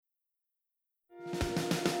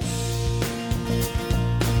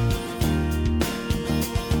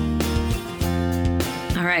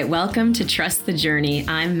right, welcome to Trust the Journey.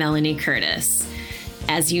 I'm Melanie Curtis.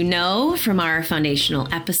 As you know from our foundational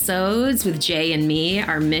episodes with Jay and me,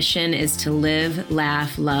 our mission is to live,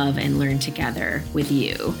 laugh, love, and learn together with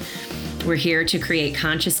you. We're here to create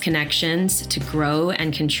conscious connections, to grow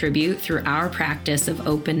and contribute through our practice of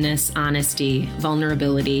openness, honesty,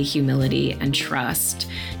 vulnerability, humility, and trust,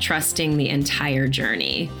 trusting the entire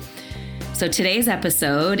journey. So today's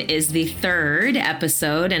episode is the third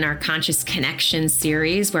episode in our Conscious Connection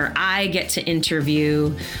series, where I get to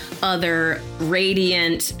interview other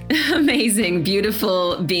radiant, amazing,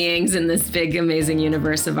 beautiful beings in this big, amazing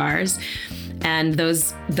universe of ours. And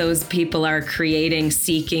those people are creating,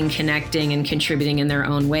 seeking, connecting, and contributing in their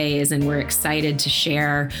own ways. And we're excited to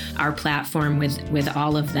share our platform with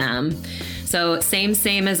all of them. So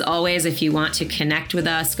same as always, if you want to connect with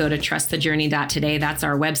us, go to trustthejourney.today. That's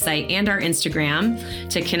our website and our Instagram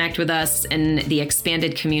to connect with us in the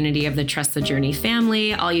expanded community of the Trust the Journey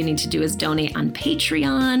family. All you need to do is donate on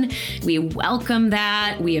Patreon. We welcome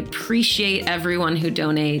that. We appreciate everyone who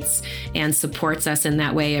donates and supports us in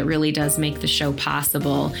that way. It really does make the show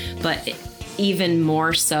possible. But even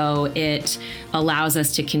more so, it allows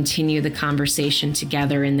us to continue the conversation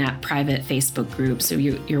together in that private Facebook group. So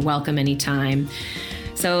you're welcome anytime.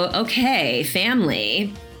 So, okay,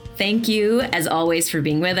 family, thank you as always for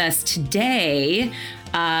being with us. Today,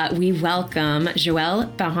 we welcome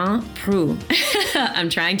Joelle Parent-Proulx. I'm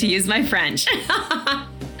trying to use my French.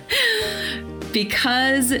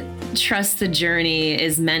 Because Trust the Journey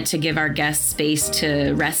is meant to give our guests space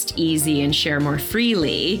to rest easy and share more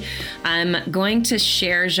freely, I'm going to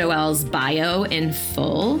share Joelle's bio in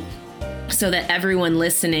full so that everyone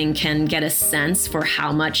listening can get a sense for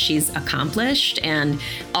how much she's accomplished and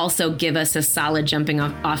also give us a solid jumping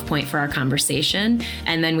off point for our conversation.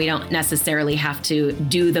 And then we don't necessarily have to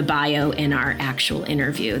do the bio in our actual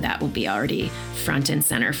interview. That will be already front and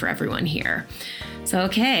center for everyone here. So,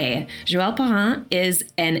 okay, Joelle Parent is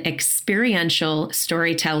an experiential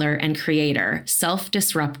storyteller and creator,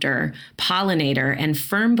 self-disruptor, pollinator, and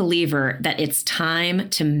firm believer that it's time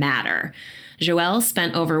to matter. Joelle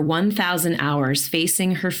spent over 1,000 hours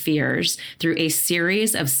facing her fears through a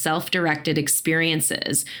series of self-directed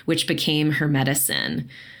experiences, which became her medicine.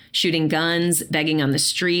 Shooting guns, begging on the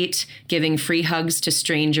street, giving free hugs to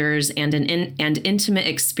strangers, and intimate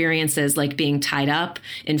experiences like being tied up,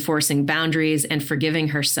 enforcing boundaries, and forgiving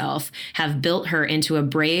herself have built her into a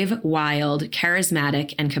brave, wild,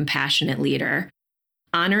 charismatic, and compassionate leader.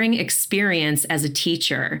 Honoring experience as a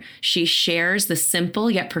teacher, she shares the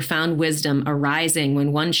simple yet profound wisdom arising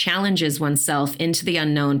when one challenges oneself into the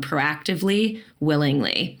unknown proactively,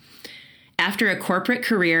 willingly. After a corporate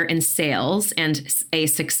career in sales and a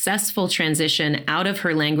successful transition out of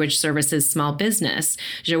her language services small business,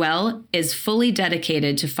 Joelle is fully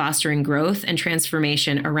dedicated to fostering growth and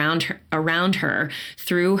transformation around her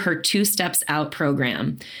through her Two Steps Out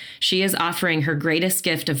program. She is offering her greatest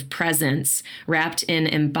gift of presence wrapped in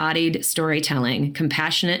embodied storytelling,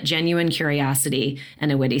 compassionate, genuine curiosity,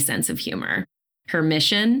 and a witty sense of humor. Her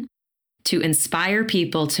mission: to inspire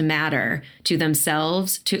people to matter to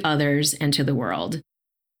themselves, to others, and to the world.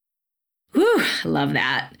 Whew, love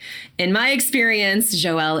that. In my experience,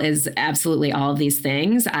 Joelle is absolutely all of these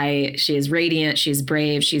things. She is radiant, she's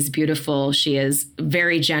brave, she's beautiful, she is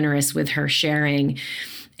very generous with her sharing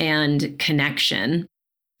and connection.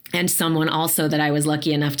 And someone also that I was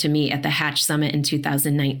lucky enough to meet at the Hatch Summit in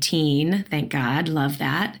 2019. Thank God, love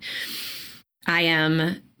that. I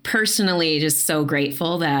am personally just so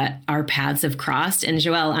grateful that our paths have crossed. And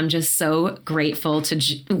Joelle, I'm just so grateful to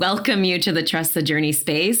welcome you to the Trust the Journey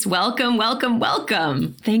space. Welcome, welcome,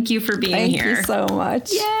 welcome. Thank you for being here. Thank you so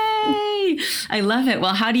much. Yay! I love it.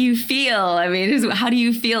 Well, how do you feel? I mean, how do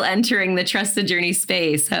you feel entering the Trust the Journey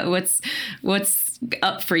space? What's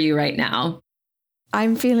up for you right now?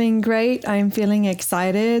 I'm feeling great. I'm feeling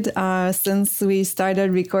excited. Since we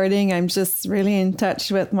started recording, I'm just really in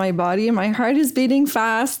touch with my body. My heart is beating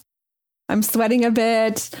fast. I'm sweating a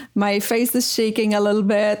bit. My face is shaking a little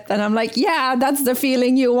bit. And I'm like, yeah, that's the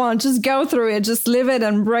feeling you want. Just go through it. Just live it,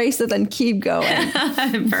 embrace it, and keep going.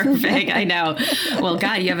 Perfect. I know. Well,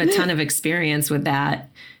 God, you have a ton of experience with that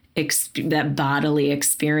bodily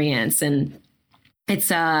experience. And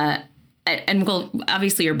it's and we'll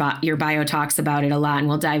obviously your bio talks about it a lot, and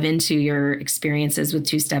we'll dive into your experiences with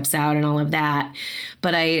Two Steps Out and all of that.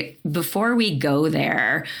 But before we go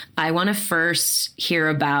there, I want to first hear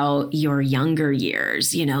about your younger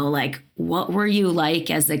years. You know, like what were you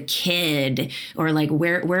like as a kid, or like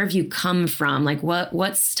where have you come from? Like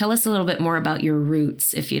tell us a little bit more about your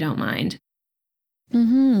roots, if you don't mind.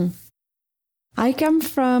 I come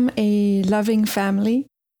from a loving family.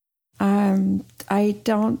 I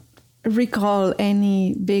don't recall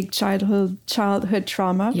any big childhood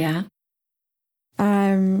trauma. Yeah.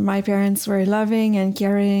 My parents were loving and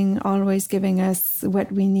caring, always giving us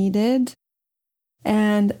what we needed.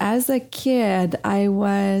 And as a kid, I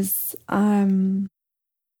was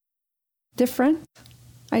different,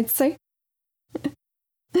 I'd say.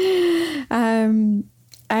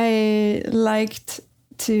 I liked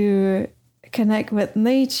to connect with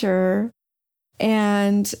nature.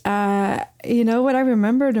 And, what I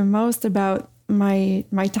remember the most about my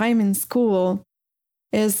time in school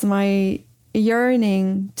is my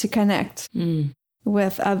yearning to connect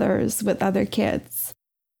with others, with other kids.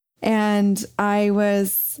 And I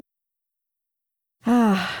was,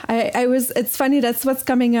 it's funny, that's what's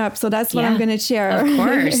coming up. So that's what I'm going to share. Of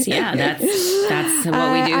course. Yeah. That's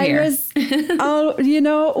what we do here. I was,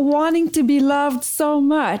 wanting to be loved so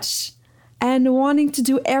much and wanting to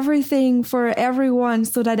do everything for everyone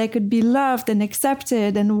so that I could be loved and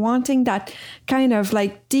accepted, and wanting that kind of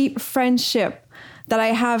like deep friendship that I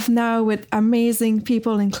have now with amazing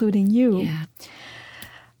people, including you. Yeah.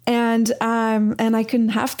 And I couldn't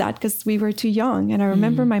have that because we were too young. And I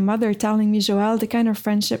remember my mother telling me, Joelle, the kind of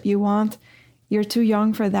friendship you want, you're too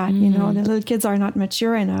young for that. The little kids are not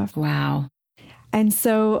mature enough. Wow. And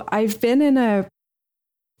so I've been in a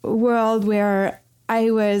world where I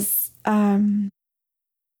was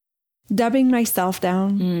dubbing myself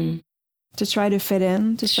down to try to fit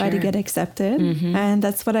in, to try to get accepted. And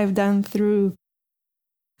that's what I've done through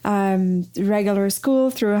regular school,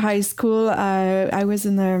 through high school. I was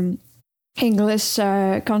in the English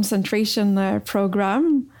concentration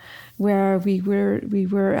program where we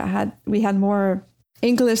had more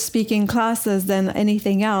English speaking classes than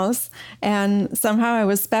anything else, and somehow I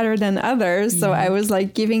was better than others. So I was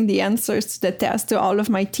like giving the answers to the test to all of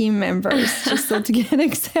my team members just so to get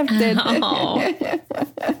accepted.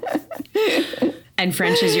 And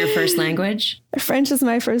French is your first language? French is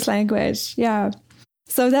my first language. Yeah.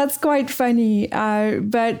 So that's quite funny.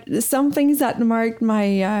 But some things that marked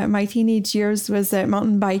my teenage years was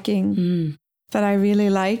mountain biking that I really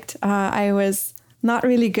liked. I was not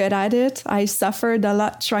really good at it. I suffered a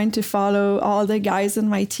lot trying to follow all the guys in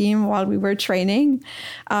my team while we were training.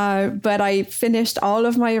 But I finished all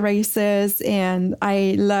of my races, and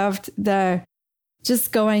I loved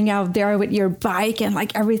just going out there with your bike and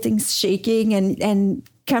like everything's shaking and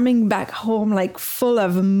coming back home like full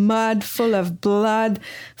of mud, full of blood,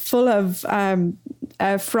 full of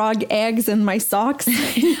frog eggs in my socks.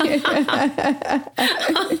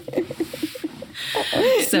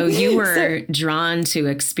 So you were drawn to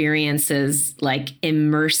experiences, like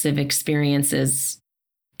immersive experiences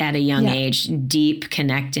at a young age, deep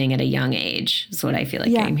connecting at a young age is what I feel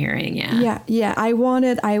like I'm hearing. Yeah. I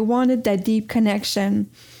wanted that deep connection,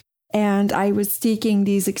 and I was seeking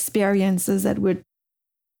these experiences that would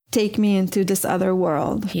take me into this other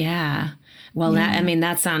world. Yeah. Well,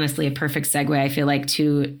 that's honestly a perfect segue, I feel like,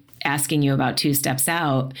 to asking you about Two Steps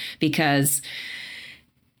Out, because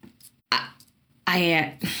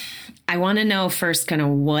I want to know first kind of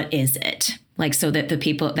what is it? Like, so that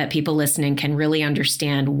people listening can really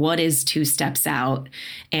understand what is Two Steps Out,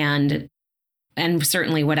 and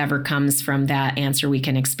certainly whatever comes from that answer we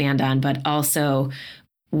can expand on, but also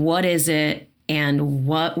what is it and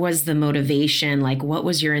what was the motivation? Like, what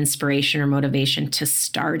was your inspiration or motivation to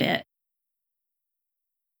start it?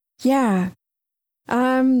 Yeah.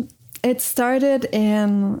 It started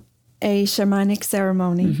in a shamanic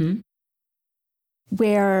ceremony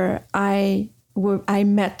where I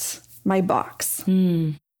met my box,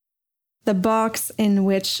 the box in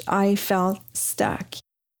which I felt stuck.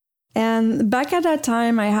 And back at that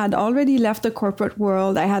time, I had already left the corporate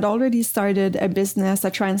world. I had already started a business, a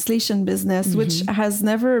translation business, which has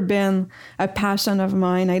never been a passion of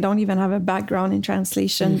mine. I don't even have a background in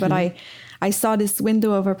translation, but I saw this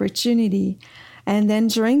window of opportunity. And then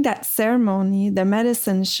during that ceremony, the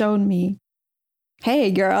medicine showed me,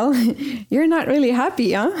 hey, girl, you're not really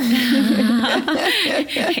happy, huh?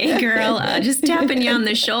 Hey, girl, just tapping you on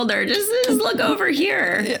the shoulder. Just look over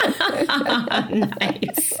here.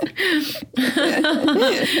 Nice.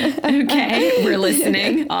 Okay, we're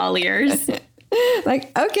listening. All ears.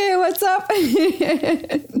 Like, okay, what's up?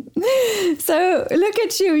 So look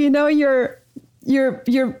at you.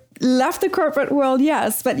 You're left the corporate world,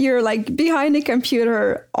 yes, but you're like behind a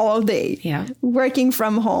computer all day, working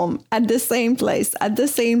from home at the same place, at the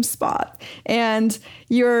same spot. And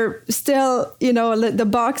you're still, the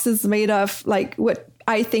box is made of like what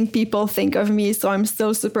I think people think of me. So I'm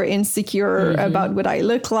still super insecure about what I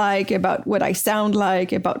look like, about what I sound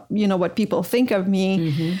like, about, what people think of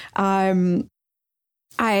me.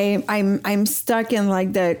 I'm stuck in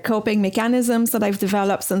like the coping mechanisms that I've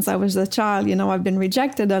developed since I was a child. You know, I've been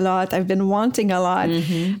rejected a lot. I've been wanting a lot.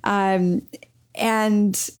 And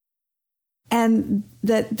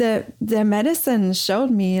the medicine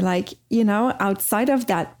showed me, like, you know, outside of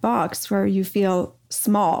that box where you feel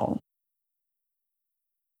small,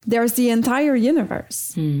 there's the entire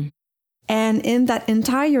universe. And in that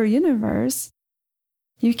entire universe,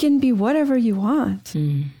 you can be whatever you want.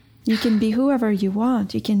 You can be whoever you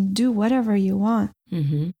want. You can do whatever you want.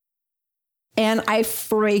 And I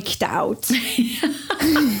freaked out.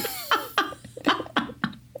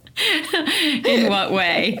 In what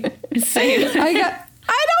way?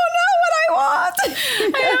 I don't know what I want.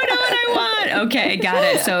 I don't know what I want. Okay, got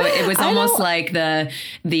it. So it was almost like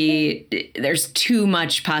there's too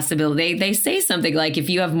much possibility. They say something like, if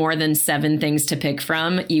you have more than 7 things to pick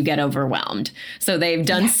from, you get overwhelmed. So they've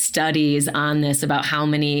done studies on this about how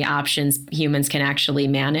many options humans can actually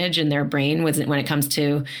manage in their brain when it comes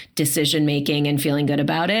to decision making and feeling good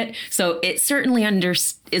about it. So it certainly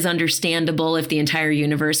is understandable. If the entire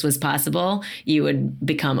universe was possible, you would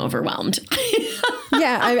become overwhelmed.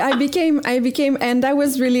 I became, and that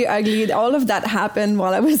was really ugly. All of that happened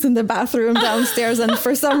while I was in the bathroom downstairs. And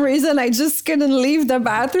for some reason, I just couldn't leave the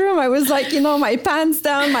bathroom. I was like, you know, my pants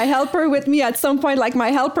down, my helper with me. At some point, like, my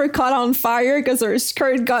helper caught on fire because her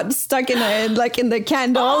skirt got stuck in the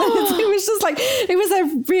candle. Oh. It was just like, it was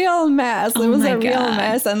a real mess. It was a real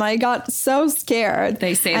mess. And I got so scared.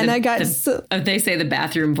 They say, they say the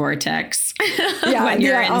bathroom vortex. When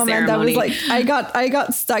you're in ceremony. Man, that was like, I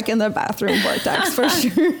got stuck in the bathroom vortex for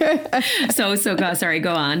sure. Sorry,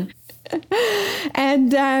 go on.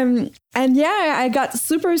 And I got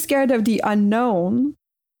super scared of the unknown.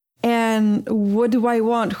 And what do I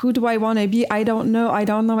want? Who do I want to be? I don't know.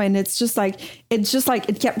 And it's just like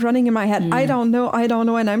it kept running in my head. I don't know.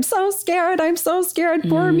 And I'm so scared.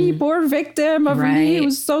 Poor me, poor victim of me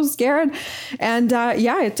who's so scared. And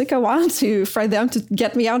it took a while for them to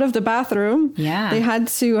get me out of the bathroom. Yeah. They had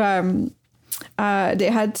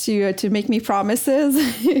to make me promises.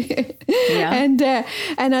 And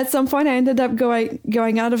at some point I ended up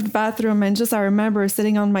going out of the bathroom, and I remember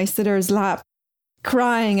sitting on my sitter's lap,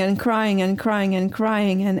 crying. And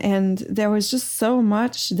there was just so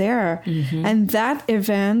much there. And that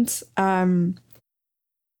event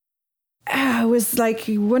was like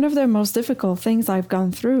one of the most difficult things I've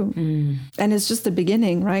gone through. And it's just the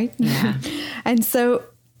beginning, right? Yeah. And so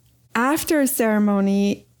after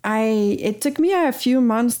ceremony, it took me a few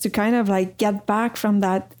months to kind of like get back from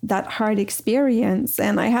that hard experience.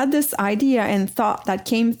 And I had this idea and thought that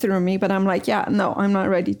came through me, but I'm like, no, I'm not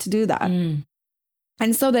ready to do that.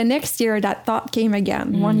 And so the next year that thought came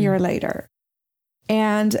again, 1 year later.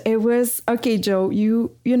 And it was, okay, Jo,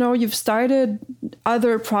 you've started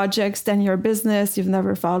other projects than your business. You've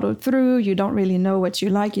never followed through. You don't really know what you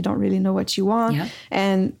like. You don't really know what you want. Yep.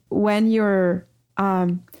 And when you're,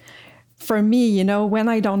 for me, you know, when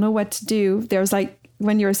I don't know what to do, there's like,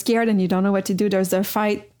 when you're scared and you don't know what to do, there's a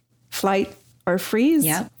fight, flight, or freeze.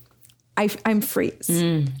 Yep. I'm freeze.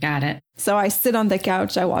 Got it. So I sit on the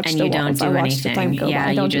couch, I watch the walls, I watch the time go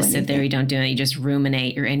by. You just sit there, you don't do it, you just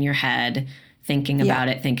ruminate, you're in your head, thinking about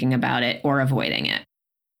it, or avoiding it.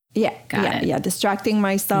 Yeah. Distracting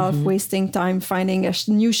myself, wasting time, finding a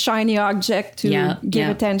new shiny object to give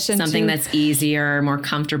attention to. Something that's easier, more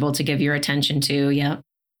comfortable to give your attention to. Yep.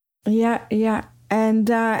 Yeah. And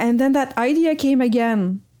then that idea came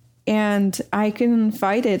again, and I couldn't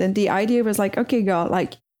fight it. And the idea was like, okay, girl,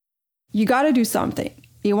 like, you got to do something.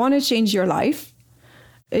 You want to change your life.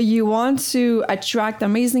 You want to attract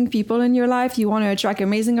amazing people in your life. You want to attract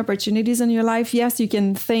amazing opportunities in your life. Yes, you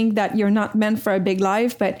can think that you're not meant for a big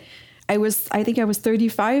life, but I think I was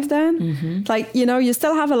 35 then. Like, you know, you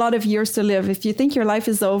still have a lot of years to live. If you think your life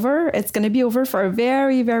is over, it's going to be over for a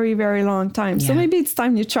very, very, very long time. Yeah. So maybe it's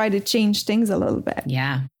time you try to change things a little bit.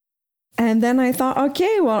 Yeah. And then I thought,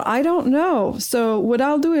 okay, well, I don't know. So what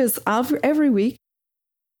I'll do is every week,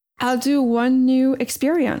 I'll do one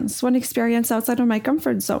experience outside of my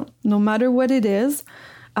comfort zone. No matter what it is,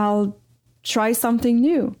 I'll try something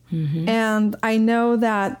new. And I know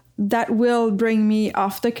that will bring me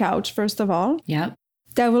off the couch, first of all. Yep.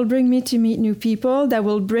 That will bring me to meet new people. That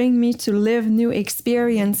will bring me to live new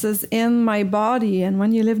experiences in my body. And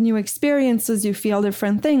when you live new experiences, you feel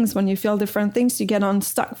different things. When you feel different things, you get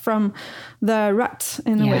unstuck from the rut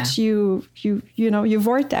in which you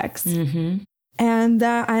vortex. And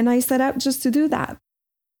I set out just to do that.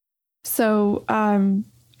 So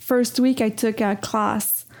first week I took a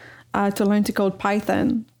class to learn to code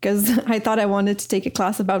Python because I thought I wanted to take a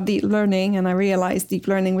class about deep learning, and I realized deep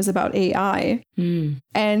learning was about AI.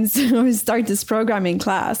 And so I started this programming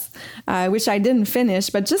class, which I didn't finish,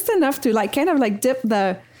 but just enough to like kind of like dip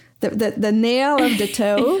the nail of the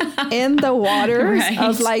toe in the waters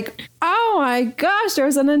of like, oh my gosh,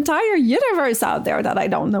 there's an entire universe out there that I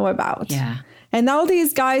don't know about. Yeah. And all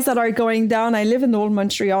these guys that are going down, I live in old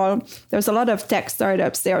Montreal. There's a lot of tech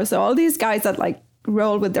startups there. So all these guys that like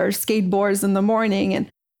roll with their skateboards in the morning and,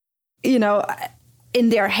 you know, in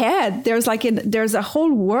their head, there's a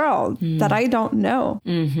whole world that I don't know.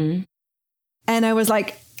 And I was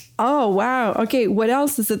like, oh, wow. Okay, what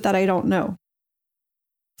else is it that I don't know?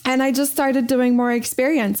 And I just started doing more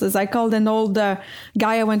experiences. I called an old guy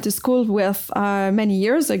I went to school with many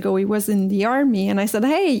years ago. He was in the army. And I said,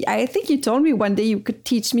 hey, I think you told me one day you could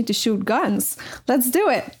teach me to shoot guns. Let's do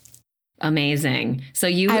it. Amazing. So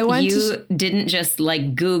you didn't just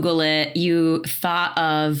like Google it. You thought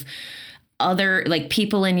of other like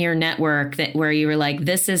people in your network that where you were like,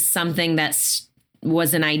 this is something that's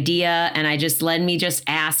was an idea. And let me just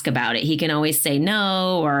ask about it. He can always say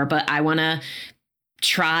no, but I want to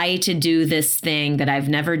try to do this thing that I've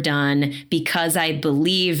never done because I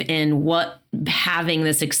believe in what having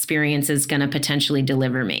this experience is going to potentially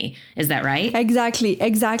deliver me. Is that right?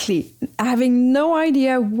 Exactly. Having no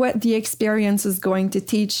idea what the experience is going to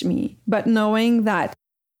teach me, but knowing that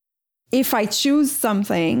if I choose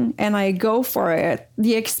something and I go for it,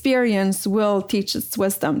 the experience will teach its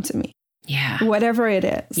wisdom to me. Yeah. Whatever it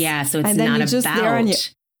is. Yeah. So it's not about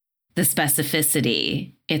the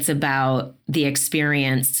specificity. It's about the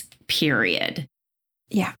experience, period.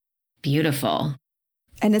 Yeah. Beautiful.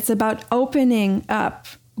 And it's about opening up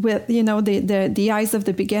with, you know, the eyes of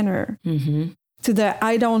the beginner to the,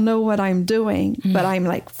 I don't know what I'm doing, but I'm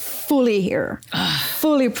like fully here,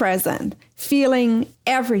 fully present, feeling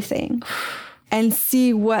everything and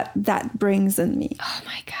see what that brings in me. Oh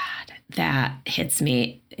my God. That hits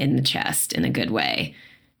me in the chest in a good way.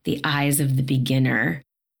 The eyes of the beginner.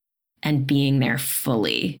 And being there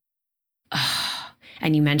fully. Oh.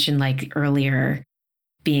 And you mentioned like earlier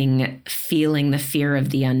feeling the fear of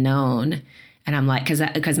the unknown. And I'm like,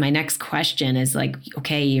 because my next question is like,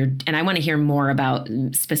 okay, and I want to hear more about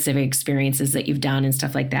specific experiences that you've done and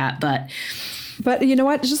stuff like that. But you know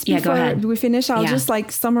what? Just before we finish, I'll just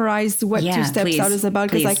like summarize what Two Steps Out is about,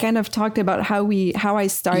 because I kind of talked about how I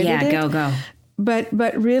started it. Yeah, go. But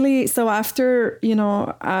really, so after, you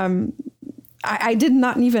know, I did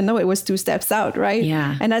not even know it was Two Steps Out, right?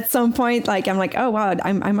 Yeah. And at some point, like I'm like, oh wow,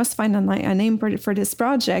 I must find a name for this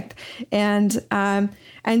project. And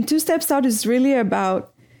Two Steps Out is really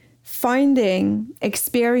about finding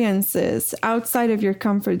experiences outside of your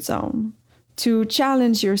comfort zone to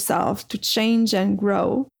challenge yourself, to change and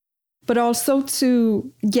grow, but also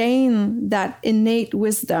to gain that innate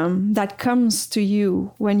wisdom that comes to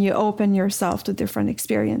you when you open yourself to different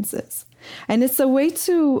experiences. And it's a way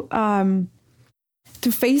to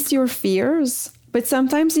face your fears. But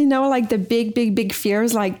sometimes, you know, like the big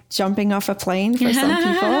fears, like jumping off a plane for some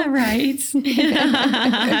people. Right.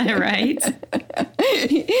 Right.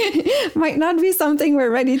 Might not be something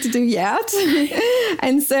we're ready to do yet.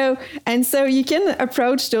 And so you can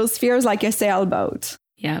approach those fears like a sailboat.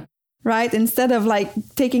 Yeah. Right. Instead of like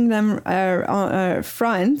taking them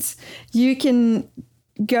front, you can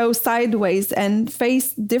go sideways and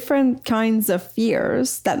face different kinds of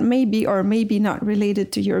fears that may be or may be not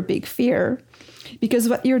related to your big fear. Because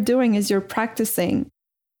what you're doing is you're practicing,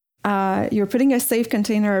 you're putting a safe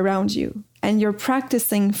container around you and you're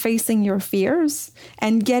practicing facing your fears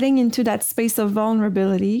and getting into that space of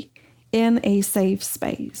vulnerability in a safe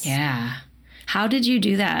space. Yeah. How did you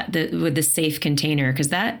do that with the safe container? Because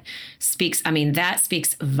that speaks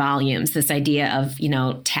volumes, this idea of, you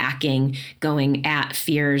know, tacking, going at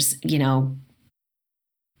fears, you know,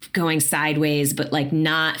 going sideways, but like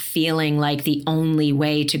not feeling like the only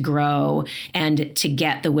way to grow and to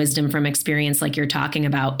get the wisdom from experience like you're talking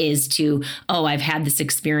about is to, oh, I've had this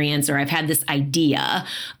experience or I've had this idea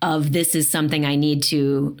of this is something I need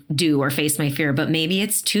to do or face my fear, but maybe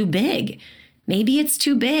it's too big. Maybe it's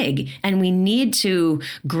too big and we need to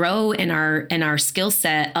grow in our skill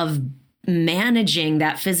set of managing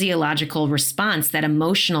that physiological response, that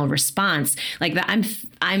emotional response. Like that,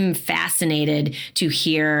 I'm fascinated to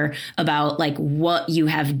hear about like what you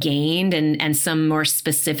have gained and some more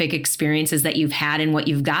specific experiences that you've had and what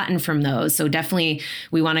you've gotten from those. So definitely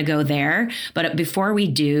we want to go there. But before we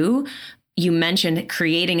do, you mentioned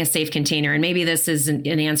creating a safe container, and maybe this is an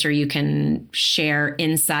answer you can share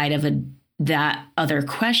inside of that other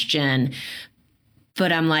question.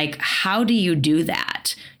 But I'm like, how do you do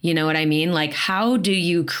that? You know what I mean? Like, how do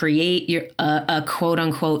you create a quote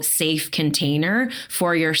unquote safe container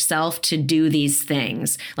for yourself to do these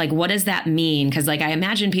things? Like, what does that mean? Because like, I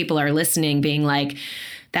imagine people are listening being like,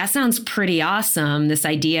 that sounds pretty awesome. This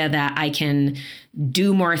idea that I can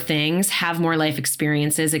do more things, have more life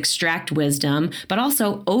experiences, extract wisdom, but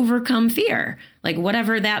also overcome fear, like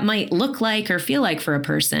whatever that might look like or feel like for a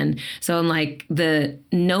person. So I'm like, the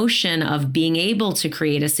notion of being able to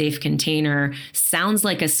create a safe container sounds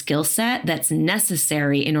like a skill set that's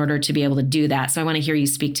necessary in order to be able to do that. So I want to hear you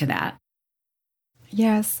speak to that.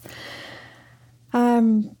 Yes.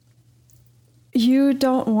 You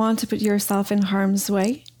don't want to put yourself in harm's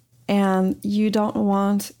way, and you don't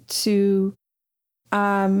want to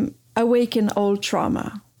awaken old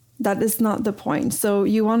trauma. That is not the point. So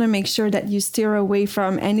you want to make sure that you steer away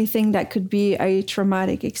from anything that could be a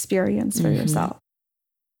traumatic experience for yourself.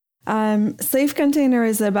 Safe container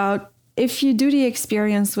is about, if you do the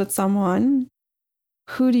experience with someone,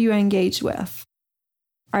 who do you engage with?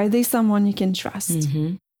 Are they someone you can trust?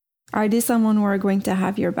 Are they someone who are going to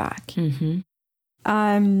have your back?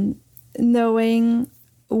 Knowing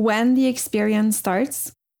when the experience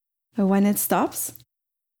starts, when it stops,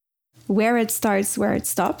 where it starts, where it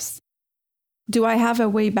stops. Do I have a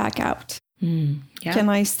way back out? Can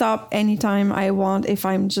I stop anytime I want if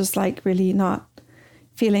I'm just like really not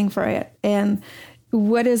feeling for it? And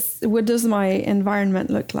what does my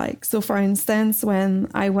environment look like? So for instance, when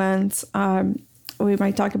I went, we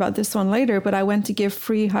might talk about this one later, but I went to give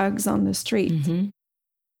free hugs on the street.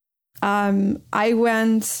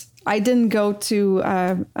 I didn't go to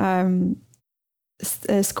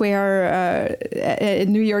a square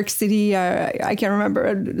in New York City. I can't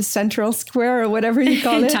remember, Central Square or whatever you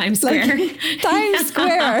call it. Times Square. Like, Times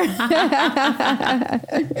Square.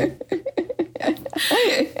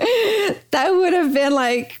 That would have been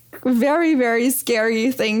like very, very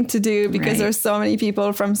scary thing to do because there's so many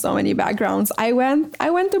people from so many backgrounds. I went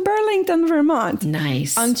to Burlington, Vermont.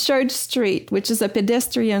 Nice. On Church Street, which is a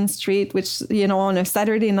pedestrian street, which, you know, on a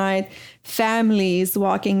Saturday night, families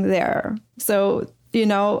walking there. So, you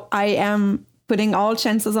know, I am putting all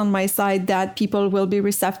chances on my side that people will be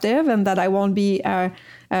receptive and that I won't be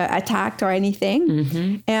attacked or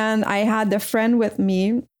anything. And I had a friend with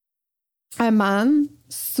me, a man,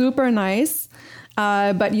 super nice,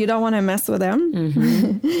 but you don't want to mess with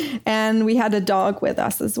him. And we had a dog with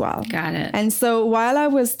us as well. Got it. And so while I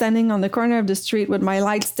was standing on the corner of the street with my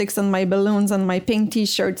light sticks and my balloons and my pink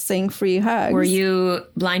t-shirt saying free hugs. Were you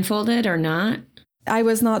blindfolded or not? I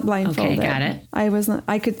was not blindfolded. Okay, got it. I was not.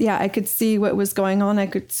 I could see what was going on. I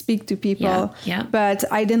could speak to people, but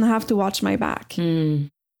I didn't have to watch my back.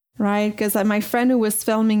 Right? Because my friend who was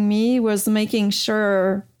filming me was making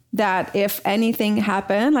sure that if anything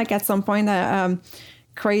happened, like at some point, a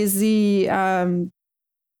crazy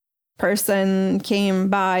person came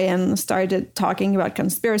by and started talking about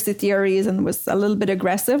conspiracy theories and was a little bit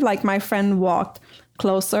aggressive, like my friend walked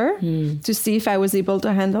closer to see if I was able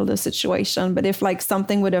to handle the situation. But if like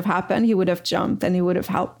something would have happened, he would have jumped and he would have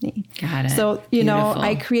helped me. Got it. So, you know,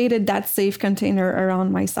 I created that safe container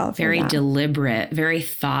around myself. Very deliberate, very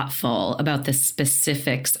thoughtful about the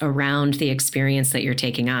specifics around the experience that you're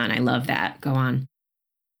taking on. I love that. Go on.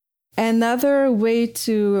 Another way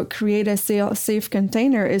to create a safe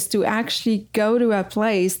container is to actually go to a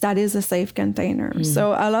place that is a safe container.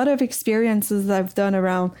 So a lot of experiences I've done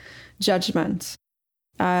around judgment,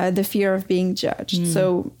 the fear of being judged.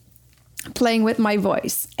 So playing with my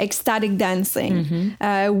voice, ecstatic dancing,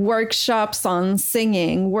 workshops on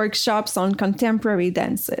singing, workshops on contemporary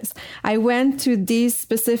dances. I went to these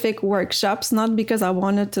specific workshops, not because I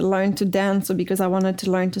wanted to learn to dance or because I wanted to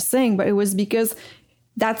learn to sing, but it was because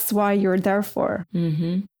that's why you're there for.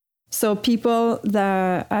 So people,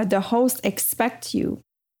 the host expect you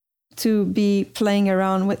to be playing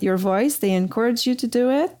around with your voice. They encourage you to do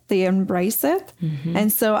it. They embrace it.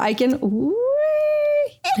 And so I can,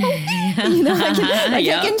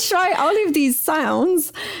 I can try all of these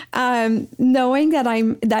sounds, knowing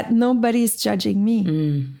that nobody's judging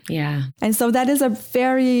me. And so that is a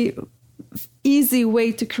very easy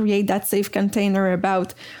way to create that safe container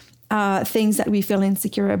about things that we feel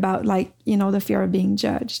insecure about, like, you know, the fear of being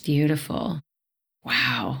judged. Beautiful.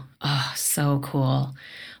 Wow. Oh, so cool.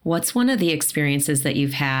 What's one of the experiences that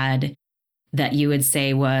you've had that you would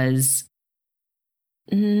say was,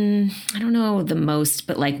 I don't know the most,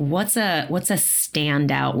 but like, what's a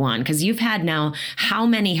standout one? Because you've had now, how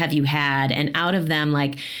many have you had? And out of them,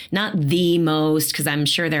 like, not the most, because I'm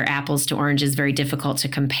sure they're apples to oranges, very difficult to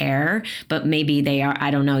compare, but maybe they are. I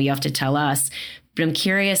don't know. You have to tell us. But I'm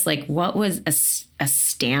curious, like, what was a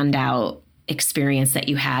standout experience that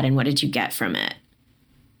you had, and what did you get from it?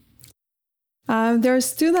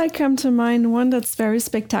 There's two that come to mind. One that's very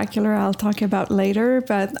spectacular, I'll talk about later,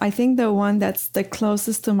 but I think the one that's the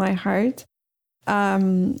closest to my heart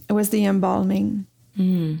was the embalming.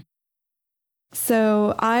 Mm.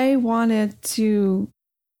 So I wanted to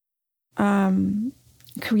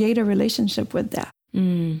create a relationship with death.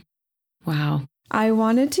 Mm. Wow. I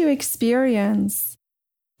wanted to experience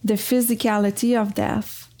the physicality of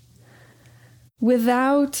death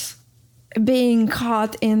without being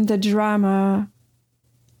caught in the drama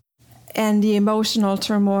and the emotional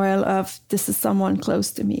turmoil of this is someone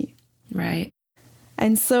close to me. Right.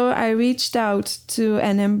 And so I reached out to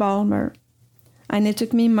an embalmer, and it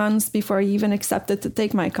took me months before he even accepted to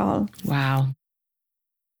take my call. Wow.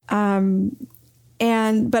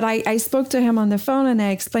 But I spoke to him on the phone, and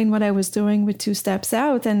I explained what I was doing with 2 Steps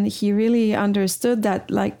Out, and he really understood that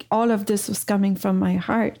like all of this was coming from my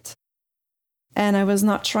heart. And I was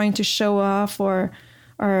not trying to show off or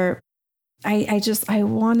I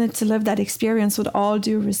wanted to live that experience with all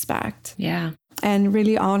due respect. Yeah. And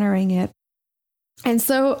really honoring it. And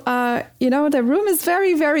so, the room is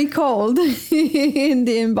very, very cold in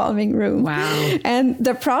the embalming room. Wow. And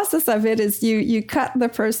the process of it is you cut the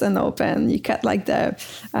person open, you cut like the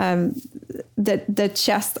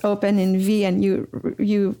chest open in V, and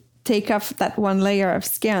you take off that one layer of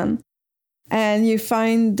skin. And you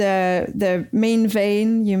find the main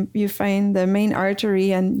vein, you find the main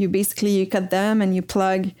artery, and you cut them and you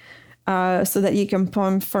plug so that you can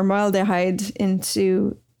pump formaldehyde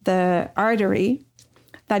into the artery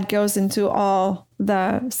that goes into all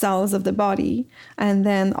the cells of the body. And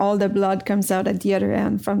then all the blood comes out at the other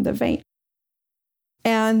end from the vein.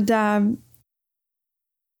 And the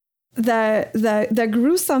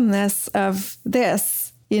gruesomeness of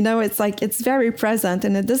this, it's very present,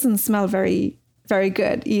 and it doesn't smell very, very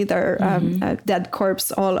good either. A dead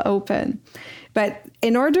corpse all open. But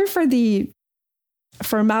in order for the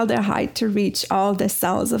formaldehyde to reach all the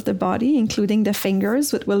cells of the body, including the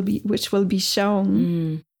fingers, which will be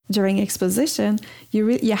shown during exposition,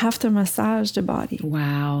 you have to massage the body.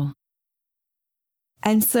 Wow.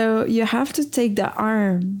 And so you have to take the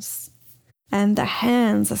arms and the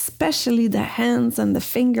hands, especially the hands and the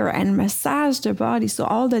finger, and massage the body so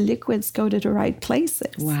all the liquids go to the right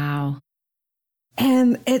places. Wow.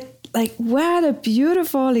 And what a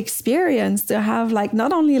beautiful experience to have,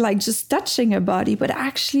 not only just touching a body, but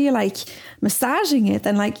actually massaging it.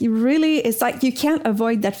 And it's you can't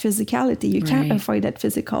avoid that physicality. You can't avoid that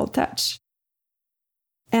physical touch.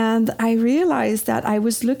 And I realized that I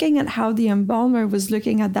was looking at how the embalmer was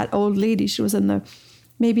looking at that old lady. She was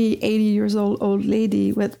maybe 80 years old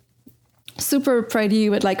lady with super pretty,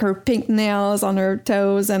 with her pink nails on her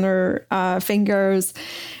toes and her fingers.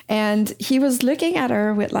 And he was looking at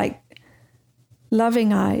her with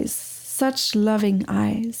loving eyes, such loving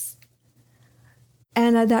eyes.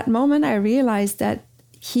 And at that moment, I realized that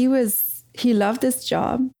he loved his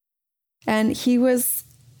job, and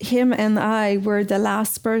him and I were the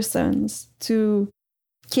last persons to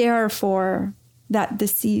care for that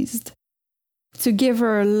deceased, to give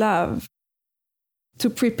her love, to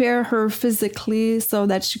prepare her physically so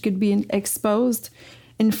that she could be exposed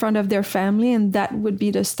in front of their family, and that would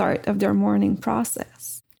be the start of their mourning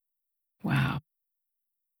process. Wow.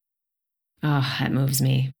 Oh, that moves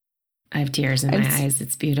me. I have tears in my eyes.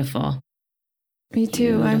 It's beautiful. Me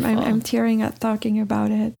too. Beautiful. I'm tearing up talking about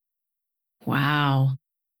it. Wow.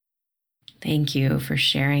 Thank you for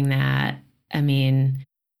sharing that. I mean,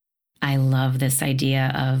 I love this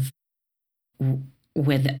idea of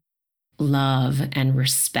with love and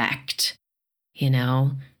respect,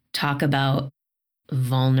 talk about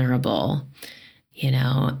vulnerable,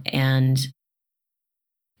 and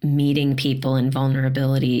meeting people in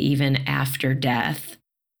vulnerability, even after death,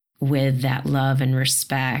 with that love and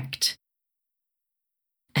respect.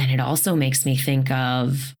 And it also makes me think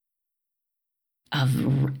of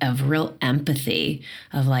real empathy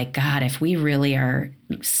of God, if we really are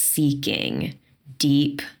seeking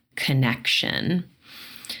deep connection,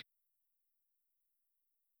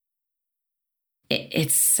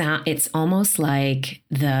 it's almost like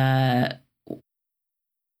because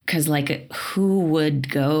who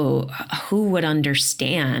would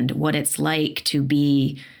understand what it's like to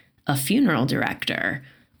be a funeral director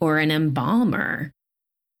or an embalmer,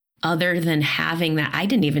 other than having that? I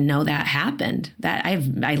didn't even know that happened. That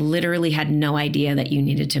I literally had no idea that you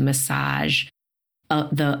needed to massage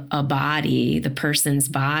a body, the person's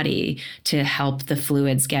body, to help the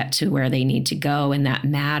fluids get to where they need to go, and that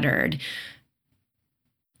mattered.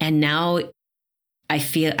 And now I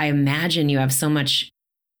imagine you have so much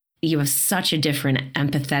you have such a different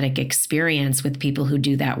empathetic experience with people who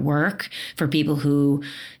do that work, for people who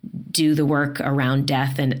do the work around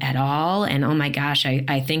death and at all. And oh my gosh,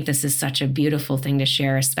 I think this is such a beautiful thing to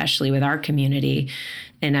share, especially with our community.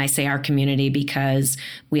 And I say our community because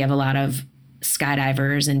we have a lot of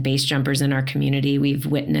skydivers and base jumpers in our community. We've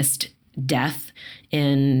witnessed death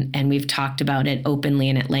and we've talked about it openly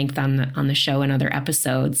and at length on the show and other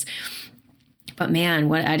episodes. But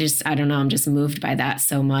man, I don't know, I'm just moved by that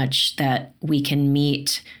so much, that we can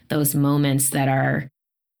meet those moments that are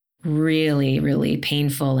really, really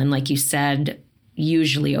painful. And like you said,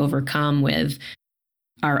 usually overcome with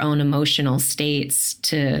our own emotional states,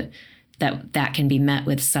 that can be met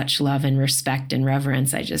with such love and respect and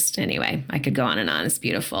reverence. Anyway, I could go on and on. It's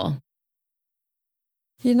beautiful.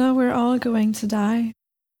 We're all going to die.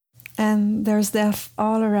 And there's death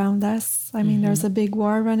all around us. I mean, there's a big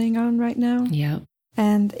war running on right now. Yeah.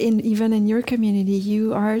 And even in your community,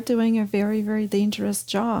 you are doing a very, very dangerous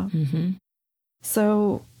job. Mm-hmm.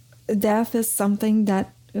 So death is something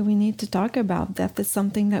that we need to talk about. Death is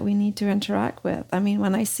something that we need to interact with. I mean,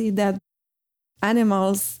 when I see dead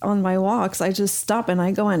animals on my walks, I just stop and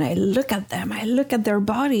I go and I look at them. I look at their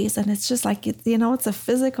bodies, and it's just like, it's a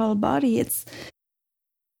physical body. It's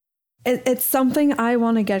something I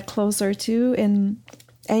want to get closer to in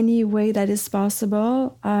any way that is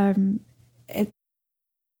possible.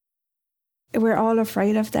 We're all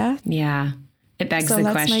afraid of death. Yeah. It begs so the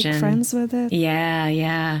let's question. Make friends with it.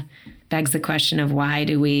 Yeah. Begs the question of, why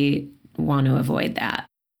do we want to avoid that?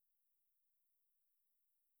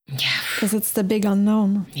 Yeah. Because it's the big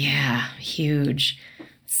unknown. Yeah. Huge.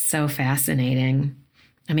 So fascinating.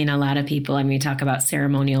 I mean, a lot of people, we talk about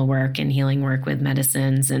ceremonial work and healing work with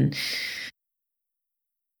medicines and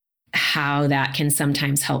how that can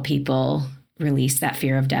sometimes help people release that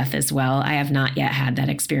fear of death as well. I have not yet had that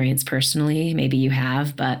experience personally. Maybe you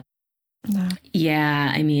have, but no.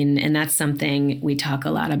 Yeah, and that's something we talk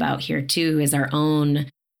a lot about here too, is our own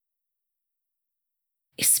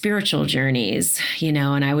spiritual journeys,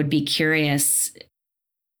 and I would be curious,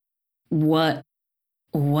 what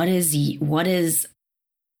is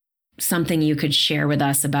something you could share with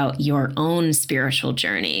us about your own spiritual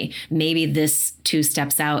journey? Maybe this too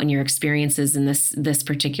steps out, and your experiences in this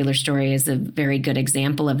particular story is a very good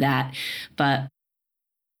example of that. But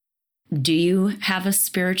do you have a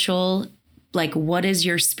spiritual, what is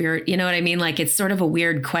your spirit? You know what I mean? It's sort of a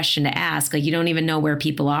weird question to ask. You don't even know where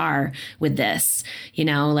people are with this,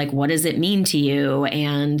 what does it mean to you?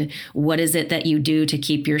 And what is it that you do to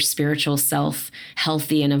keep your spiritual self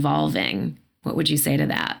healthy and evolving? What would you say to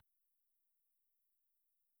that?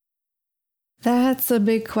 That's a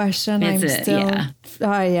big question. I'm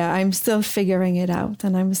still figuring it out,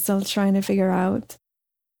 and I'm still trying to figure out.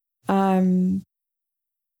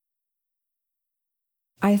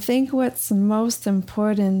 I think what's most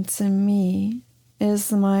important to me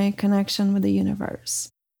is my connection with the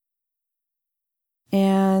universe.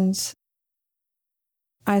 And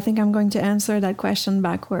I think I'm going to answer that question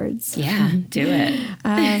backwards. Yeah, do it.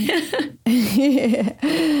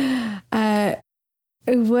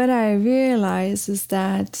 What I realize is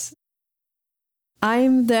that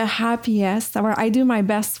I'm the happiest, or I do my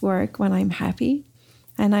best work when I'm happy,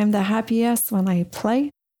 and I'm the happiest when I play,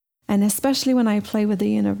 and especially when I play with the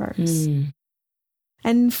universe.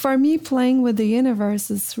 And for me, playing with the universe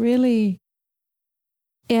is really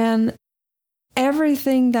in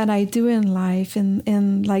everything that I do in life, in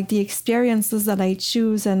the experiences that I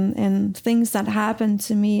choose, and things that happen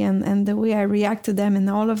to me, and the way I react to them, and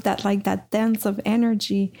all of that, that dance of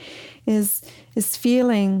energy is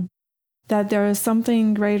feeling that there is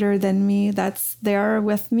something greater than me that's there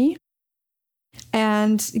with me,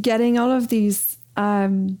 and getting all of these,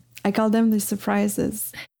 I call them the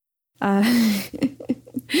surprises. The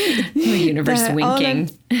universe winking.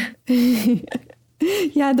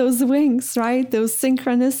 Yeah, those winks, right? Those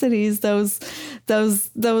synchronicities,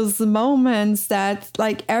 those moments that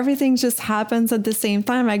everything just happens at the same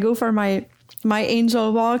time. I go for my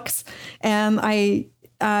angel walks, and I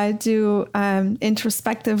do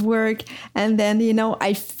introspective work, and then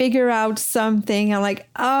I figure out something. I'm like,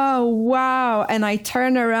 oh wow, and I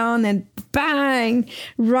turn around and bang,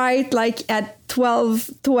 right at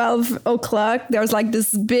 12 o'clock, there's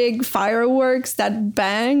this big fireworks that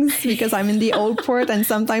bangs, because I'm in the old port, and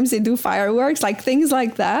sometimes they do fireworks, things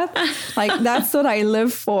like that. That's what I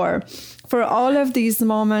live for all of these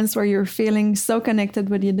moments where you're feeling so connected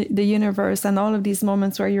with the universe, and all of these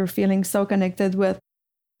moments where you're feeling so connected with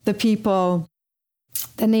the people,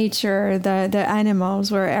 the nature, the animals,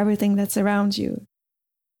 where everything that's around you.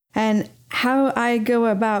 And how I go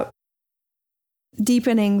about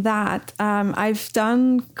deepening that, I've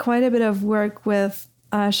done quite a bit of work with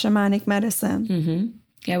shamanic medicine. Mm-hmm.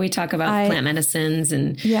 Yeah, we talk about plant medicines,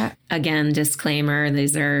 and again, disclaimer,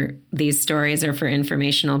 these stories are for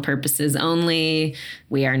informational purposes only.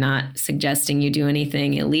 We are not suggesting you do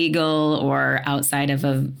anything illegal or outside of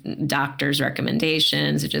a doctor's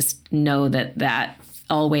recommendations. Just know that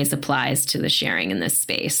always applies to the sharing in this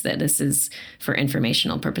space, that this is for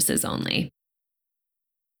informational purposes only.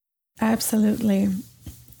 Absolutely.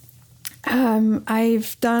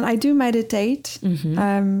 I do meditate.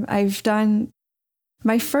 Mm-hmm.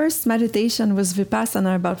 My first meditation was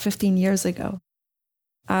Vipassana about 15 years ago.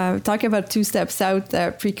 Talk about 2 steps out,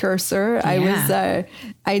 precursor. Yeah.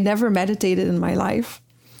 I never meditated in my life.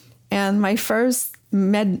 And my first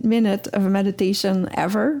minute of meditation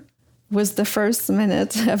ever was the first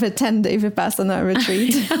minute of a 10-day Vipassana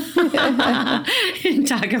retreat.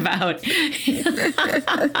 Talk about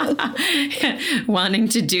wanting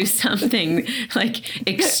to do something like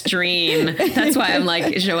extreme. That's why I'm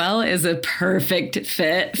like, Joelle is a perfect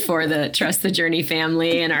fit for the Trust the Journey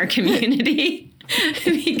family in our community.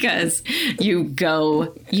 Because you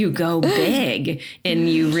go big and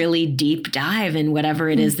you really deep dive in whatever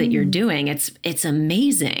it is that you're doing. It's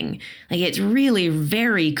amazing. Like, it's really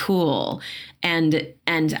very cool. And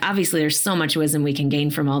obviously there's so much wisdom we can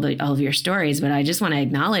gain from all of your stories, but I just want to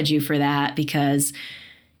acknowledge you for that, because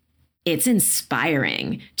it's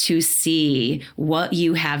inspiring to see what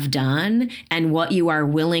you have done and what you are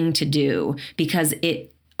willing to do, because it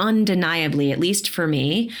undeniably, at least for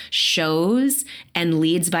me, shows and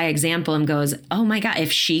leads by example and goes, oh my God,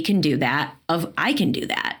 if she can do that, I can do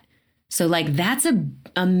that. So like, that's an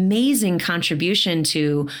amazing contribution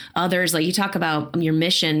to others. Like, you talk about your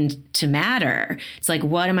mission to matter. It's like,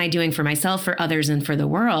 what am I doing for myself, for others, and for the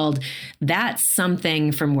world? That's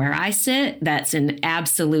something from where I sit, that's an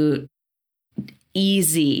absolute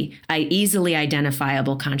easily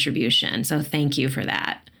identifiable contribution. So thank you for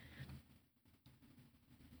that.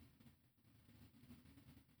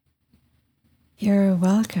 You're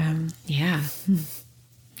welcome. Yeah.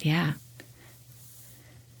 Yeah.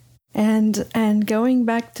 And going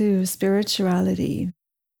back to spirituality,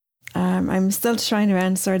 I'm still trying to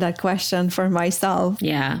answer that question for myself.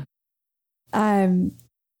 Yeah. I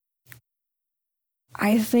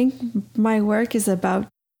think my work is about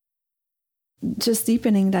just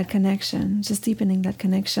deepening that connection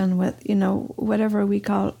with, whatever we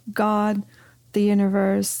call God, the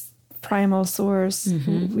universe, primal source,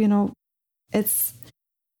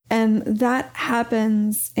 and that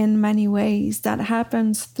happens in many ways. That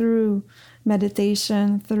happens through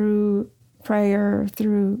meditation, through prayer,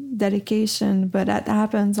 through dedication, but that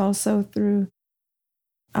happens also through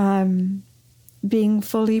being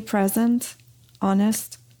fully present,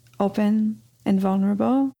 honest, open, and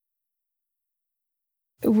vulnerable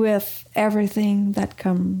with everything that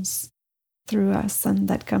comes through us and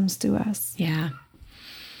that comes to us. Yeah.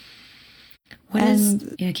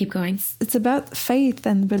 Keep going. It's about faith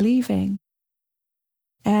and believing.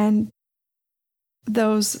 And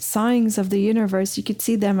those signs of the universe, you could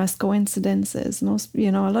see them as coincidences. A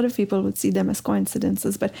lot of people would see them as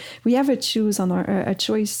coincidences, but we have a choice on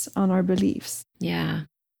our beliefs. Yeah.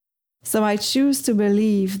 So I choose to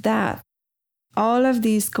believe that all of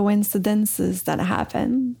these coincidences that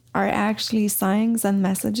happen are actually signs and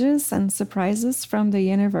messages and surprises from the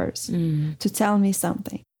universe to tell me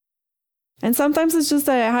something. And sometimes it's just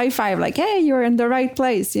a high five, like, hey, you're in the right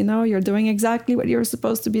place. You're doing exactly what you're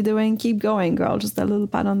supposed to be doing. Keep going, girl. Just a little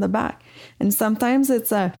pat on the back. And sometimes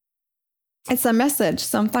it's a message.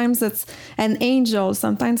 Sometimes it's an angel.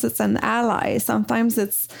 Sometimes it's an ally. Sometimes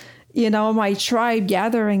it's, my tribe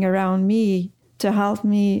gathering around me to help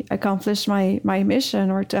me accomplish my mission,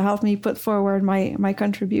 or to help me put forward my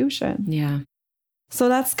contribution. Yeah. So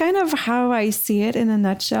that's kind of how I see it in a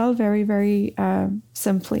nutshell, very, very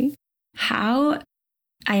simply. How,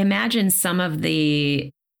 I imagine some of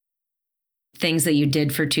the things that you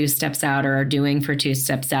did for 2 Steps Out or are doing for 2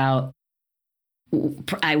 Steps Out,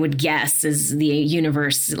 I would guess is the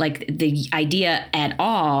universe, like the idea at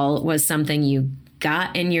all was something you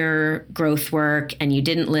got in your growth work and you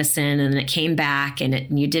didn't listen, and then it came back,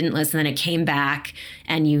 and you didn't listen, and it came back,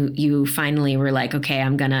 and you finally were like, okay,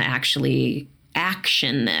 I'm going to actually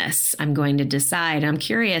action this. I'm going to decide. I'm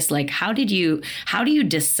curious, like, how do you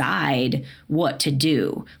decide what to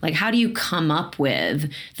do? Like, how do you come up with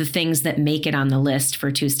the things that make it on the list for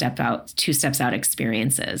 2 Steps Out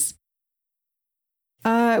experiences?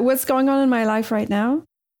 What's going on in my life right now?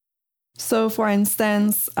 So, for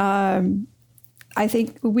instance, I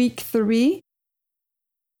think week 3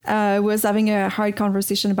 was having a hard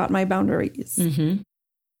conversation about my boundaries. Mm-hmm.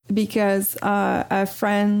 because a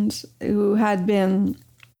friend who had been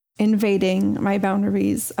invading my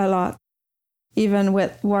boundaries a lot, even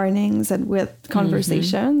with warnings and with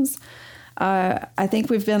conversations. I think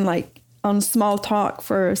we've been like on small talk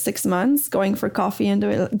for 6 months, going for coffee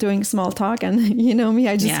and doing small talk. And you know me,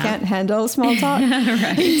 I just can't handle small talk.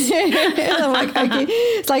 I'm like, okay.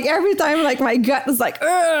 It's like every time, like my gut is like,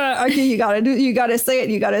 okay, you gotta say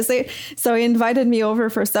it. So he invited me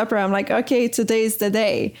over for supper. I'm like, okay, today's the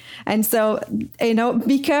day. And so, you know,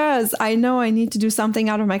 because I know I need to do something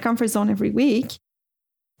out of my comfort zone every week,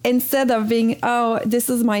 instead of being, oh, this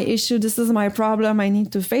is my issue, this is my problem, I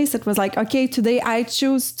need to face it, was like, okay, today I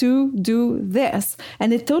choose to do this.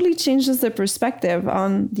 And it totally changes the perspective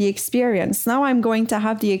on the experience. Now I'm going to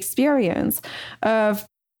have the experience of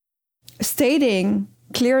stating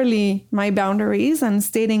clearly my boundaries and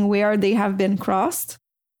stating where they have been crossed.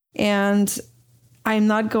 And I'm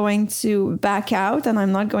not going to back out, and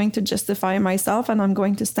I'm not going to justify myself, and I'm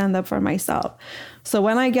going to stand up for myself. So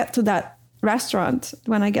when I get to that restaurant,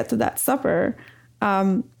 when I get to that supper,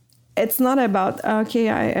 it's not about, okay,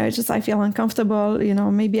 I feel uncomfortable, you know,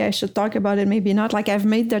 maybe I should talk about it, maybe not. Like I've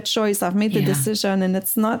made that choice, I've made the decision, and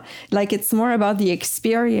it's not like, it's more about the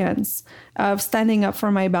experience of standing up for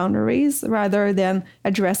my boundaries rather than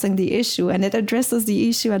addressing the issue. And it addresses the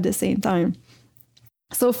issue at the same time.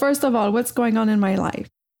 So first of all, what's going on in my life?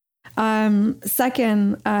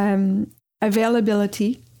 Second,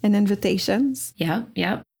 availability and invitations. Yeah.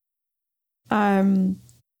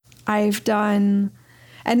 I've done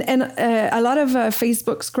and a lot of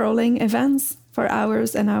Facebook scrolling events for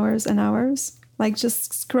hours and hours and hours, like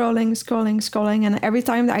just scrolling. And every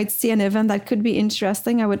time I'd see an event that could be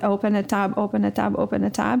interesting, I would open a tab.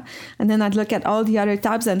 And then I'd look at all the other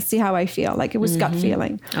tabs and see how I feel. Like it was gut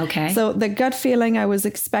feeling. Okay. So the gut feeling I was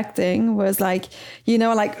expecting was like, you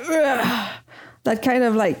know, like that kind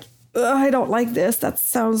of like, I don't like this. That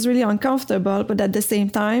sounds really uncomfortable. But at the same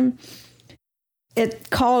time, it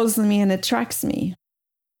calls me and attracts me.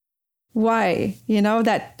 Why? You know,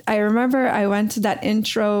 that I remember I went to that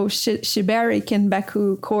intro Shibari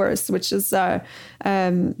Kinbaku course, which is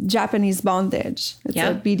Japanese bondage. It's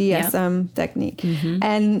a BDSM technique.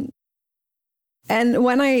 And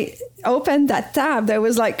when I opened that tab, there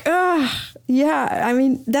was like, I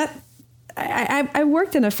mean, that I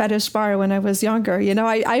worked in a fetish bar when I was younger. You know,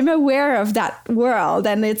 I'm aware of that world,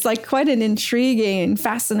 and it's like quite an intriguing and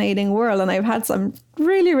fascinating world. And I've had some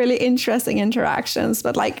really, really interesting interactions.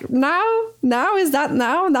 But like now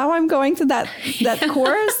I'm going to that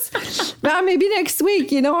course. Well, maybe next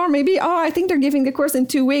week, you know, or maybe, I think they're giving the course in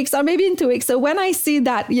 2 weeks, or maybe in 2 weeks. So when I see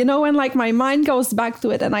that, you know, when like my mind goes back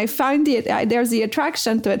to it and I find there's the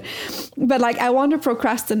attraction to it, but like I want to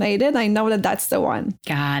procrastinate it, I know that that's the one.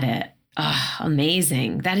 Got it. Oh,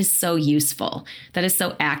 amazing. That is so useful. That is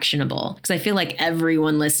so actionable. Because I feel like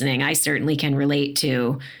everyone listening, I certainly can relate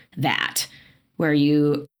to that, where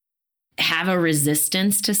you have a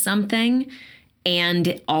resistance to something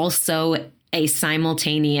and also a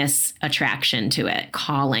simultaneous attraction to it,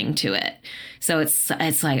 calling to it. So it's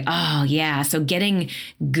like, oh yeah. So getting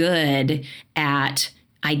good at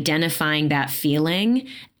identifying that feeling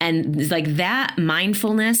and like that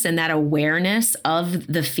mindfulness and that awareness of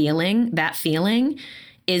the feeling, that feeling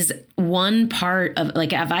is one part of,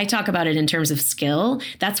 like, if I talk about it in terms of skill,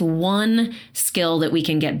 that's one skill that we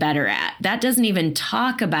can get better at. That doesn't even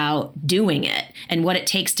talk about doing it and what it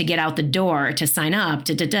takes to get out the door, to sign up,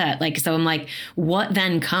 like, so I'm like, what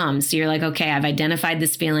then comes? So you're like, okay, I've identified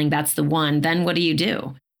this feeling. That's the one. Then what do you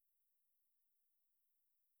do?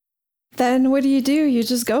 Then what do? You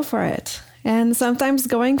just go for it. And sometimes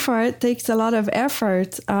going for it takes a lot of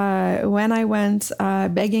effort. When I went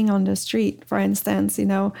begging on the street, for instance, you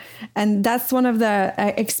know, and that's one of the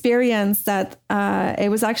experience that it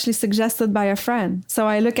was actually suggested by a friend. So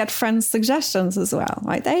I look at friends' suggestions as well.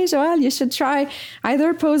 Like, hey, Joelle, you should try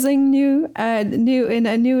either posing in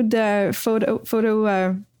a nude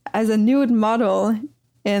photo as a nude model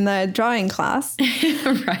in a drawing class.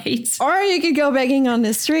 Right. Or you could go begging on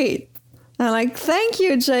the street. I'm like, thank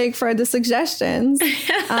you, Jake, for the suggestions.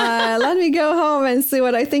 Let me go home and see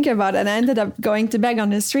what I think about it. And I ended up going to beg on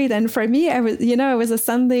the street. And for me, it was a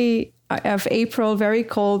Sunday of April, very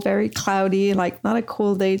cold, very cloudy, like not a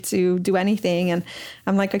cool day to do anything. And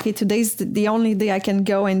I'm like, okay, today's the only day I can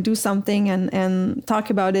go and do something and talk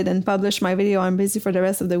about it and publish my video. I'm busy for the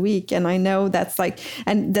rest of the week. And I know that's like,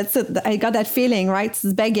 and that's it. I got that feeling, right? It's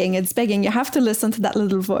begging. You have to listen to that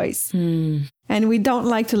little voice. And we don't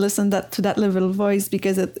like to listen to that little voice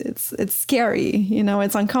because it's scary, you know,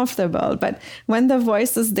 it's uncomfortable. But when the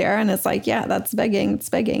voice is there and it's like, yeah, that's begging,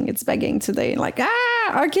 it's begging today. Like,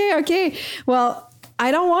 okay. Well,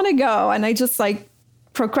 I don't want to go. And I just like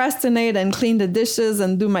procrastinate and clean the dishes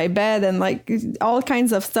and do my bed and like all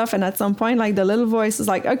kinds of stuff. And at some point, like the little voice is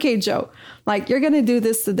like, okay, Jo, like you're going to do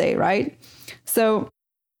this today, right? So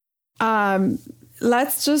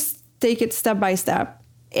let's just take it step by step.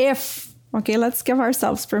 Let's give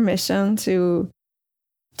ourselves permission to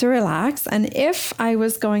relax. And if I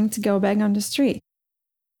was going to go beg on the street,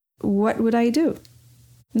 what would I do?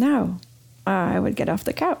 No, I would get off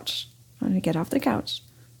the couch.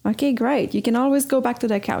 Okay, great. You can always go back to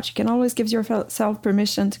the couch. You can always give yourself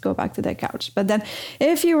permission to go back to the couch. But then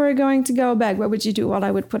if you were going to go beg, what would you do? Well, I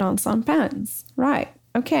would put on some pants. Right.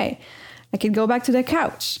 Okay. I could go back to the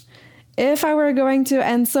couch. If I were going to,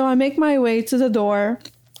 and so I make my way to the door.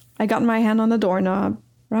 I got my hand on the doorknob.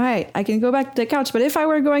 Right. I can go back to the couch. But if I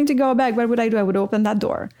were going to go back, what would I do? I would open that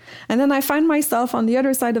door. And then I find myself on the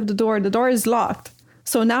other side of the door. The door is locked.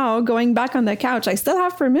 So now going back on the couch, I still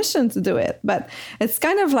have permission to do it. But it's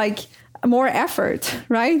kind of like more effort,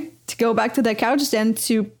 right? To go back to the couch than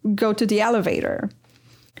to go to the elevator.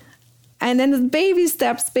 And then baby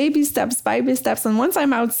steps. And once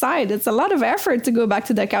I'm outside, it's a lot of effort to go back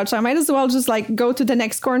to the couch. I might as well just like go to the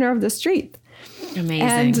next corner of the street.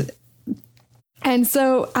 Amazing. And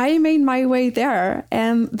so I made my way there.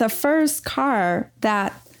 And the first car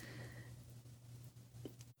that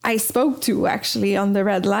I spoke to actually on the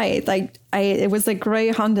red light, it was a gray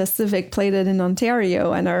Honda Civic plated in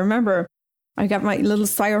Ontario. And I remember I got my little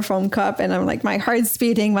styrofoam cup and I'm like, my heart's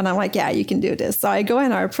beating, but I'm like, yeah, you can do this. So I go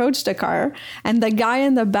and I approach the car and the guy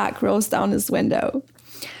in the back rolls down his window.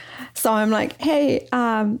 So I'm like, hey,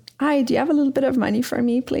 hi, do you have a little bit of money for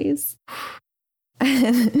me, please?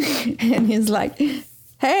 And he's like,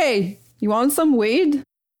 hey, you want some weed?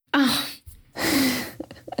 Oh.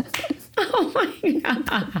 Oh my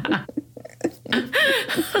God.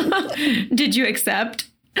 Did you accept?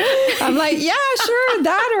 I'm like, yeah, sure,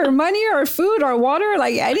 that or money or food or water,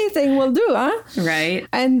 like anything will do, huh? Right.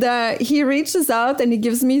 And he reaches out and he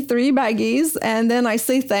gives me 3 baggies and then I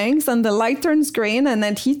say thanks and the light turns green and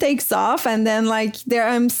then he takes off and then like there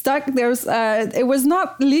I'm stuck. It was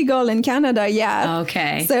not legal in Canada yet.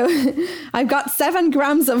 Okay. So I've got 7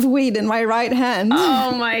 grams of weed in my right hand.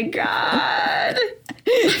 Oh my God.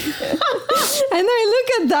 And I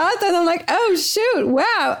look at that and I'm like, oh, shoot.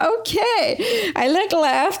 Wow. Okay. I look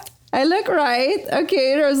left. I look right.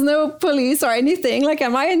 Okay. There's no police or anything. Like,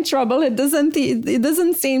 am I in trouble? It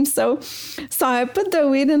doesn't seem so. So I put the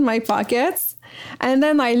weed in my pockets and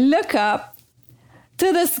then I look up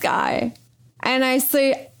to the sky and I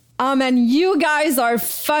say, man, you guys are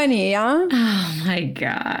funny, huh? Oh my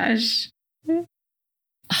gosh.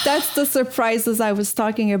 That's the surprises I was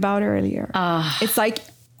talking about earlier. It's like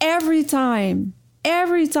every time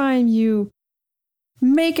you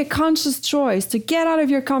make a conscious choice to get out of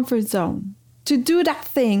your comfort zone, to do that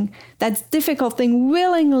thing, that difficult thing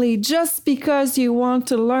willingly, just because you want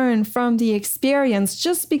to learn from the experience,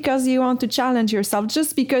 just because you want to challenge yourself,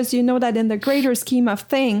 just because you know that in the greater scheme of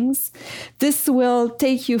things, this will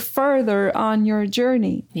take you further on your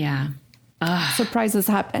journey. Yeah. Surprises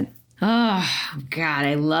happen. Oh, God,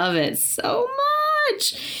 I love it so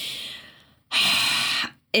much.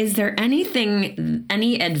 Is there any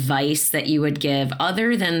advice that you would give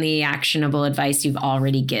other than the actionable advice you've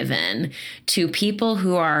already given to people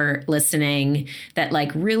who are listening that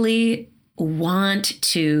like really want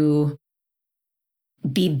to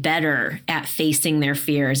be better at facing their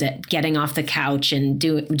fears, at getting off the couch and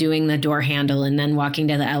doing the door handle and then walking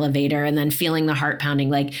to the elevator and then feeling the heart pounding?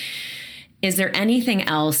 Like, is there anything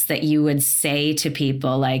else that you would say to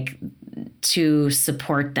people, like to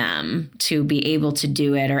support them to be able to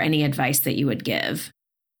do it, or any advice that you would give?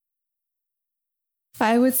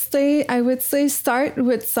 I would say start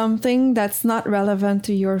with something that's not relevant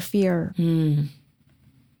to your fear.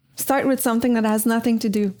 Start with something that has nothing to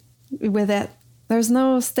do with it. There's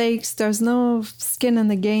no stakes. There's no skin in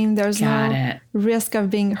the game. There's no risk of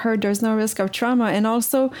being hurt. There's no risk of trauma. And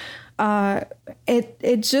also, it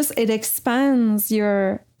expands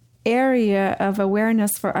your area of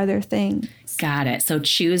awareness for other things. Got it. So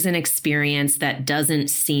choose an experience that doesn't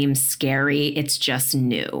seem scary. It's just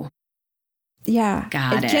new. Yeah.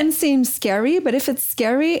 Got it. It can seem scary, but if it's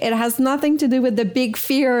scary, it has nothing to do with the big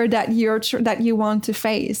fear that you want to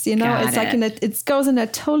face. You know, it goes in a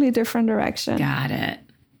totally different direction. Got it.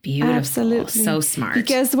 Beautiful. Absolutely. So smart.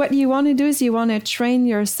 Because what you want to do is you want to train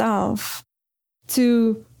yourself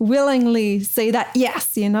to willingly say that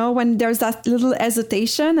yes, you know, when there's that little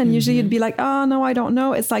hesitation and usually you'd be like, oh no, I don't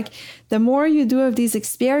know. It's like the more you do of these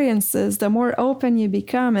experiences, the more open you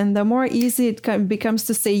become and the more easy it becomes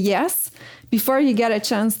to say yes before you get a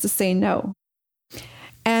chance to say no.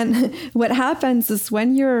 And what happens is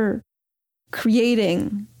when you're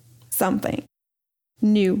creating something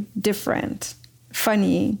new, different,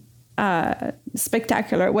 funny,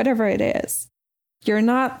 spectacular, whatever it is, you're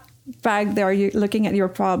not back there, you're looking at your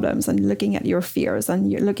problems and looking at your fears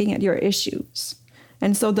and you're looking at your issues.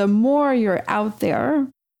 And so the more you're out there,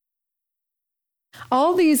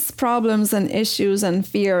 all these problems and issues and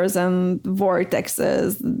fears and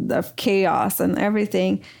vortexes of chaos and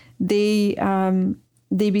everything, they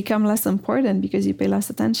become less important because you pay less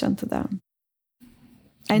attention to them.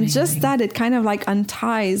 And Amazing. just that, it kind of like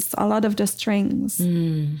unties a lot of the strings.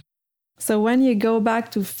 So when you go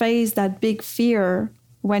back to face that big fear,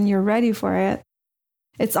 when you're ready for it,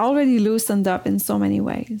 it's already loosened up in so many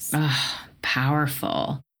ways. Oh,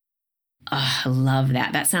 powerful. Oh, I love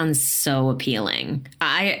that. That sounds so appealing.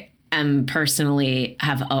 I am personally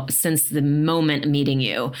since the moment meeting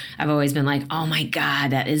you, I've always been like, oh my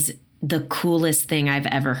God, that is the coolest thing I've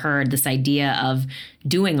ever heard. This idea of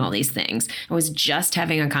doing all these things. I was just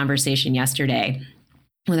having a conversation yesterday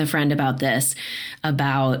with a friend about this,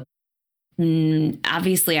 about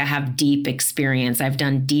obviously I have deep experience. I've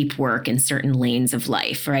done deep work in certain lanes of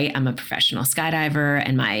life, right? I'm a professional skydiver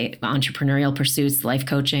and my entrepreneurial pursuits, life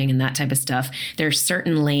coaching and that type of stuff. There are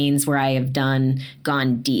certain lanes where I have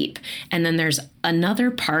gone deep. And then there's another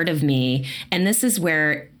part of me, and this is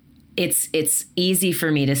where it's easy for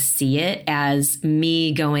me to see it as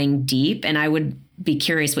me going deep. And I would be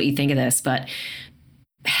curious what you think of this, but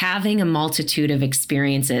having a multitude of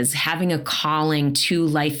experiences, having a calling to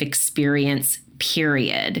life experience,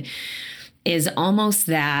 period, is almost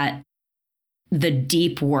that the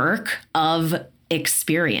deep work of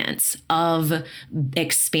experience, of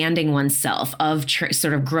expanding oneself, of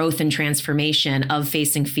sort of growth and transformation, of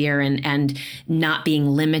facing fear and not being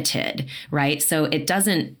limited, right? So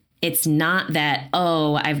it's not that,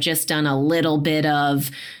 oh, I've just done a little bit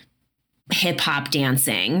of hip hop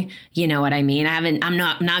dancing. You know what I mean? I'm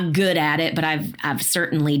not good at it, but I've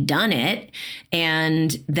certainly done it.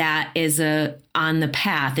 And that is on the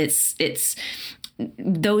path. It's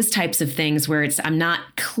those types of things where I'm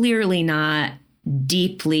clearly not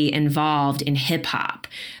deeply involved in hip hop,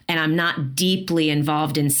 and I'm not deeply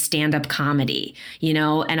involved in stand-up comedy,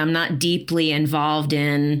 and I'm not deeply involved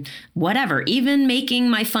in whatever, even making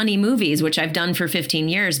my funny movies, which I've done for 15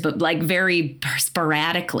 years, but like very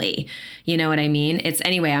sporadically, you know what I mean?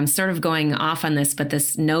 Anyway, I'm sort of going off on this, but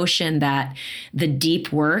this notion that the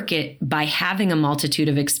deep work, by having a multitude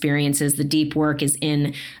of experiences, the deep work is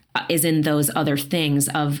in those other things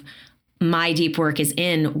of my deep work is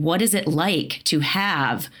in what is it like to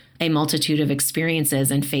have a multitude of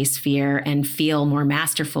experiences and face fear and feel more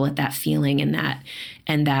masterful at that feeling and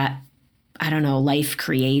that, I don't know, life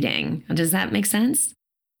creating. Does that make sense?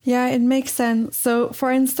 Yeah, it makes sense. So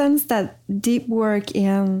for instance, that deep work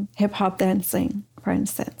in hip hop dancing, for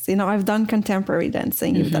instance, I've done contemporary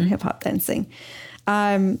dancing, you've done hip hop dancing,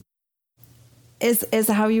 is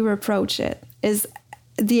how you approach it, is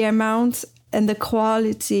the amount and the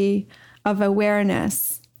quality of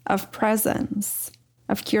awareness, of presence,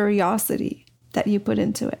 of curiosity that you put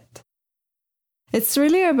into it. It's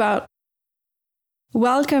really about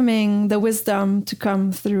welcoming the wisdom to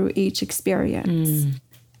come through each experience.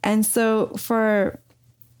 And so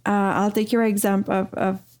I'll take your example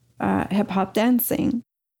of hip hop dancing.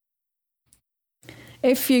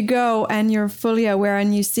 If you go and you're fully aware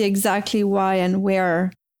and you see exactly why and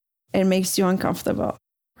where it makes you uncomfortable.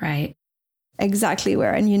 Right. Exactly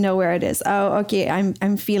where, and you know where it is. Oh, okay,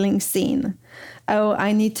 I'm feeling seen. Oh,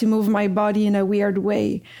 I need to move my body in a weird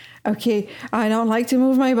way. Okay, I don't like to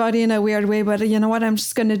move my body in a weird way, but you know what? I'm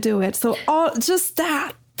just going to do it. So all just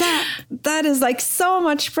that is like so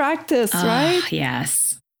much practice, right?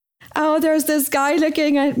 Yes. Oh, there's this guy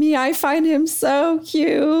looking at me. I find him so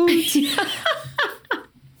cute.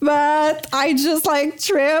 But I just like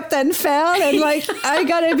tripped and fell and like, I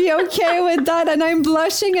gotta be okay with that. And I'm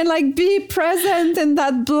blushing and like be present in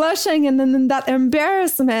that blushing and then in that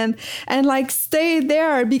embarrassment and like stay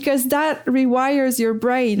there because that rewires your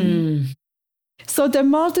brain. So the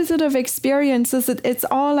multitude of experiences, it's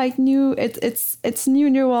all like new, it's new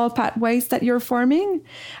neural pathways that you're forming,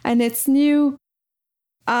 and it's new,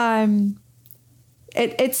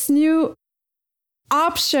 it's new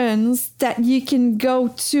options that you can go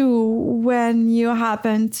to when you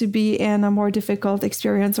happen to be in a more difficult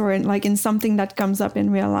experience or in something that comes up in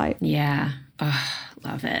real life. Yeah. Oh,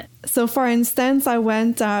 love it. So for instance, I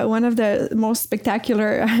went, one of the most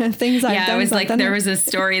spectacular things I've done. Yeah, I was like, there was a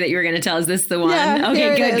story that you were going to tell. Is this the one? Yeah,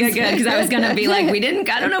 okay, good. Because I was going to be like,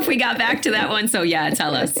 I don't know if we got back to that one. So yeah,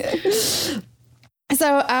 tell us.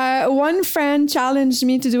 So one friend challenged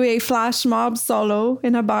me to do a flash mob solo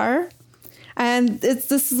in a bar. And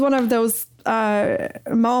this is one of those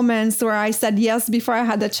moments where I said yes before I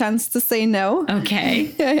had the chance to say no.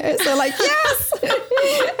 Okay. So like, yes.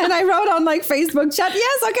 And I wrote on like Facebook chat,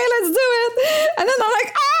 yes, okay, let's do it. And then I'm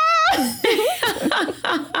like,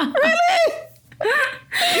 really?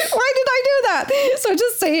 Why did I do that? So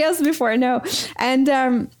just say yes before no. And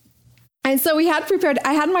so we had prepared,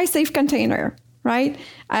 I had my safe container, right?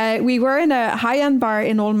 We were in a high-end bar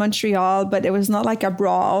in Old Montreal, but it was not like a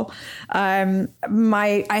brawl. I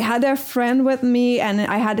had a friend with me and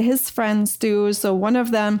I had his friends too. So one of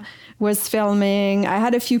them was filming. I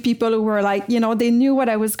had a few people who were like, they knew what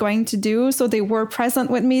I was going to do. So they were present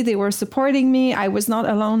with me. They were supporting me. I was not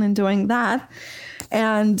alone in doing that.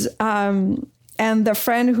 And the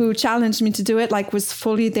friend who challenged me to do it, like, was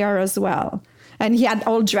fully there as well. And he had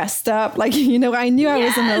all dressed up, like, I knew I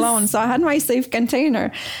wasn't alone. So I had my safe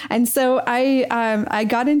container. And so I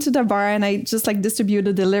got into the bar and I just like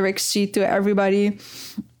distributed the lyrics sheet to everybody.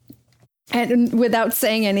 And without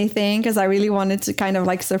saying anything, because I really wanted to kind of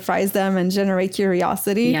like surprise them and generate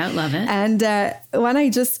curiosity. Yeah, love it. And when I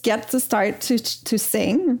just get to start to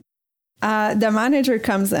sing, the manager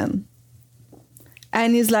comes in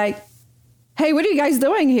and he's like, hey, what are you guys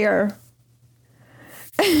doing here?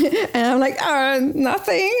 And I'm like,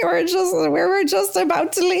 nothing. We were just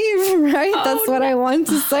about to leave, right? That's what I want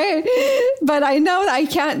to say. But I know that I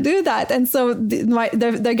can't do that. And so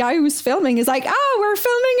the guy who's filming is like, we're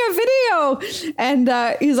filming a video. And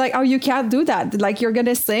he's like, you can't do that. Like, you're going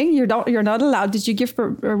to sing. You're not allowed. Did you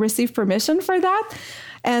receive permission for that?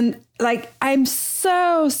 And like, I'm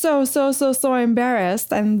so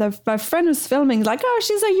embarrassed. And my friend who's filming is like,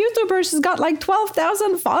 she's a YouTuber. She's got like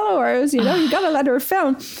 12,000 followers. You got to let her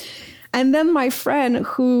film. And then my friend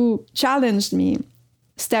who challenged me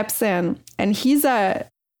steps in, and he's a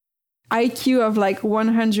IQ of like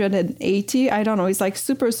 180. I don't know. He's like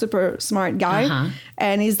super smart guy. Uh-huh.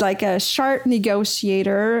 And he's like a sharp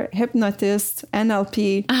negotiator, hypnotist,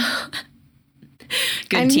 NLP.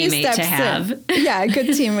 Good teammate to have. Yeah, good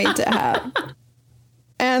teammate to have.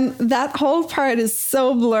 And that whole part is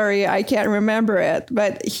so blurry, I can't remember it.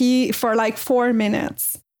 But for like 4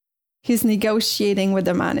 minutes, he's negotiating with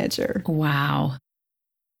the manager. Wow.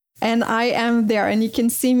 And I am there, and you can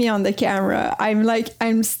see me on the camera.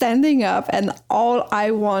 I'm standing up, and all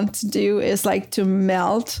I want to do is like to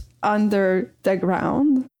melt under the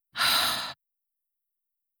ground.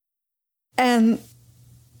 And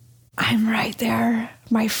I'm right there.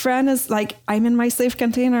 My friend is like, I'm in my safe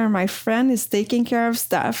container. My friend is taking care of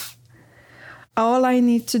stuff. All I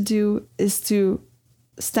need to do is to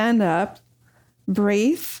stand up,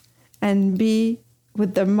 breathe, and be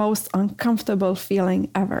with the most uncomfortable feeling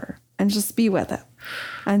ever. And just be with it.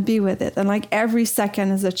 And be with it. And like every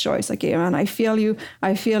second is a choice. Okay, man, I feel you.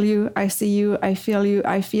 I feel you. I see you. I feel you.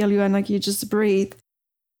 I feel you. And like, you just breathe.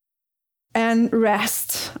 And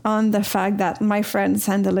rest on the fact that my friend's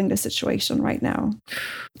handling the situation right now.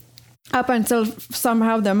 Up until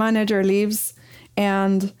somehow the manager leaves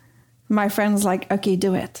and my friend's like, okay,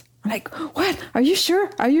 do it. I'm like, what? Are you sure?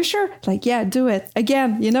 Are you sure? Like, yeah, do it.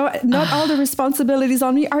 Again, not all the responsibilities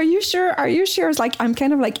on me. Are you sure? Are you sure? It's like, I'm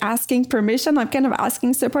kind of like asking permission. I'm kind of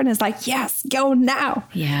asking support. And it's like, yes, go now.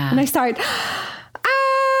 Yeah. And I start,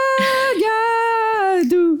 yeah,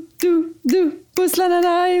 do.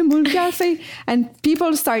 And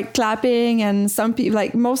people start clapping, and some people,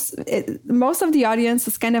 like most of the audience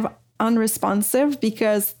is kind of unresponsive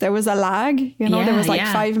because there was a lag, there was like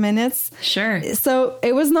 5 minutes. Sure. So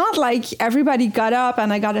it was not like everybody got up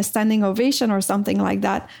and I got a standing ovation or something like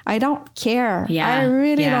that. I don't care. Yeah. I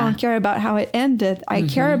really don't care about how it ended. I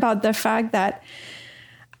care about the fact that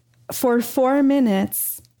for 4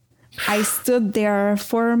 minutes, I stood there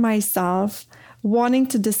for myself, wanting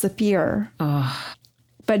to disappear. Oh.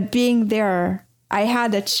 But being there, I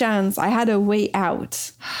had a chance. I had a way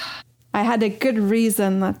out. I had a good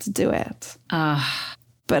reason not to do it.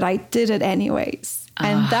 But I did it anyways.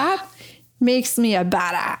 And that makes me a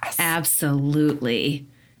badass. Absolutely.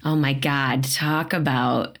 Oh my God. Talk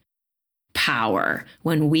about power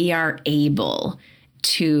when we are able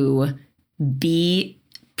to be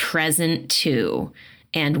present to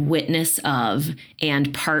and witness of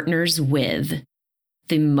and partners with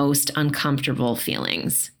the most uncomfortable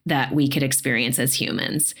feelings that we could experience as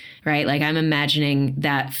humans, right? Like, I'm imagining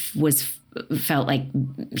that felt like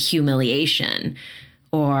humiliation,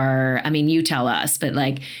 or, I mean, you tell us, but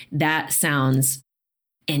like, that sounds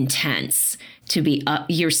intense to be up.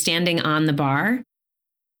 You're standing on the bar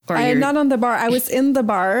Or not on the bar. I was in the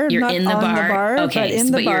bar. You're not in the on bar. The bar okay. But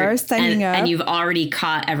in the bar, standing up. And you've already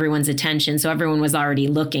caught everyone's attention. So everyone was already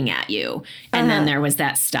looking at you. And then there was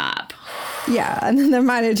that stop. Yeah. And then the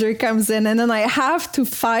manager comes in and then I have to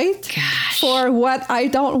fight for what I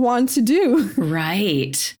don't want to do.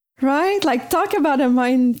 Right. Right? Like talk about a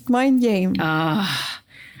mind game. Oh,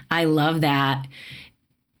 I love that.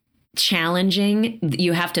 Challenging.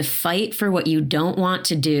 You have to fight for what you don't want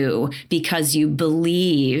to do because you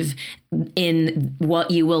believe in what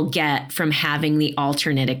you will get from having the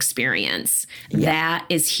alternate experience. Yeah. That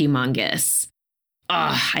is humongous.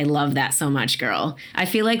 Oh, I love that so much, girl. I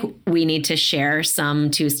feel like we need to share some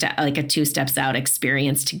two steps out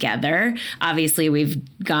experience together. Obviously, we've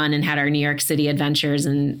gone and had our New York City adventures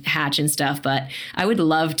and Hatch and stuff, but I would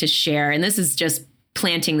love to share. And this is just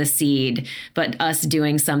planting the seed, but us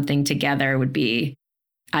doing something together would be,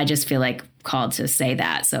 I just feel like called to say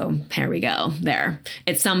that. So here we go there.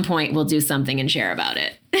 At some point we'll do something and share about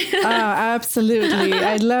it. Oh, absolutely.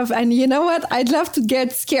 And you know what? I'd love to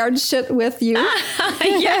get scared shit with you.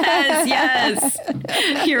 Yes.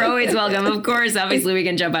 You're always welcome. Of course, obviously we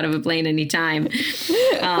can jump out of a plane anytime.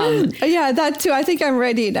 Yeah, that too. I think I'm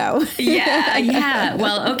ready now. Yeah.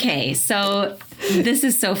 Well, okay. So this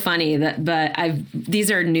is so funny but these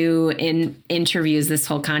are new in interviews, this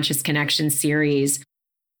whole Conscious Connection series.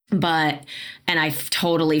 And I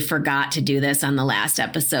totally forgot to do this on the last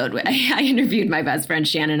episode. I interviewed my best friend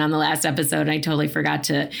Shannon on the last episode, and I totally forgot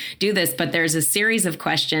to do this. But there's a series of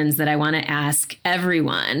questions that I want to ask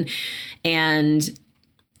everyone. And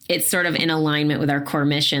it's sort of in alignment with our core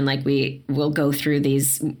mission. Like we will go through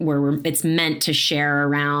these where it's meant to share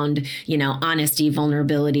around, honesty,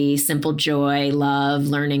 vulnerability, simple joy, love,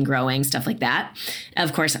 learning, growing, stuff like that.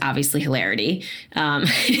 Of course, obviously hilarity.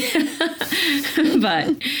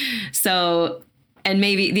 And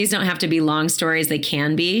maybe these don't have to be long stories. They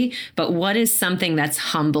can be, but what is something that's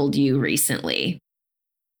humbled you recently?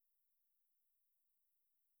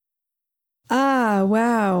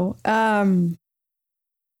 Wow.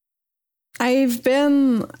 I've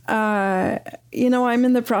been, I'm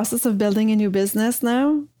in the process of building a new business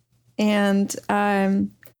now, and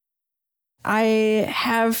I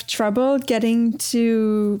have trouble getting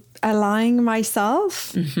to align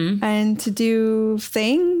myself and to do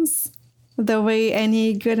things the way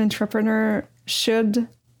any good entrepreneur should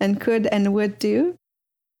and could and would do.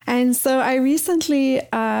 And so I recently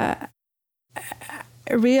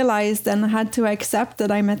realized and had to accept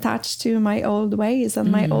that I'm attached to my old ways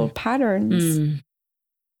and my old patterns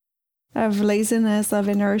of laziness, of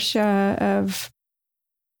inertia, of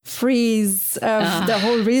freeze, of the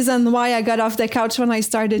whole reason why I got off the couch when I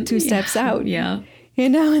started two steps out. Yeah.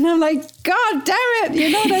 And I'm like, God damn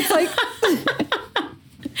it. That's like...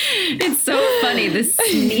 It's so funny, the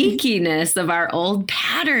sneakiness of our old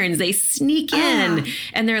patterns. They sneak in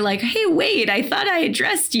and they're like, hey, wait, I thought I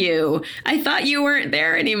addressed you. I thought you weren't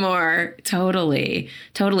there anymore. Totally.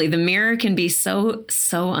 The mirror can be so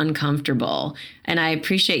uncomfortable. And I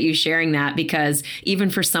appreciate you sharing that, because even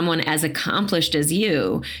for someone as accomplished as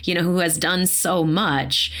you, who has done so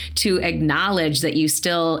much, to acknowledge that you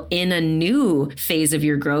still in a new phase of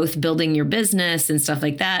your growth, building your business and stuff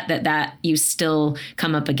like that you still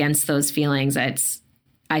come up against those feelings.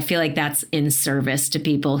 I feel like that's in service to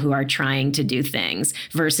people who are trying to do things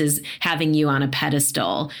versus having you on a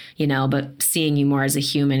pedestal, but seeing you more as a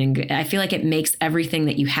human. And I feel like it makes everything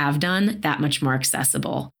that you have done that much more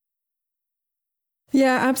accessible.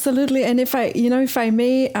 Yeah, absolutely. And if I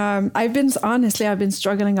may, I've been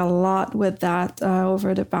struggling a lot with that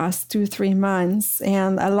over the past 2-3 months,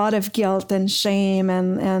 and a lot of guilt and shame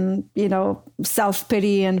and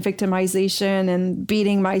self-pity and victimization and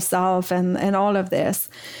beating myself and all of this.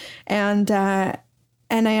 And I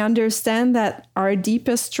understand that our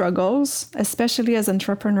deepest struggles, especially as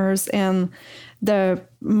entrepreneurs in the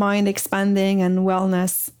mind expanding and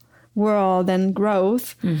wellness world and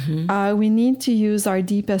growth, we need to use our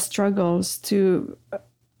deepest struggles to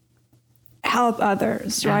help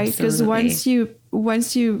others, right? Because once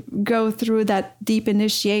you go through that deep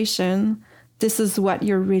initiation, this is what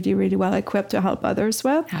you're really, really well equipped to help others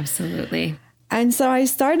with. Absolutely. And so I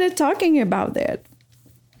started talking about it.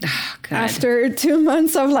 Oh, after 2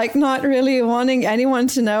 months of not really wanting anyone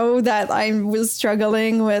to know that I was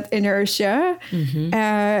struggling with inertia,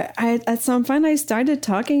 at some point I started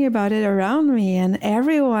talking about it around me, and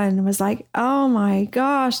everyone was like, oh my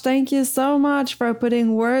gosh, thank you so much for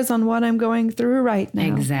putting words on what I'm going through right now.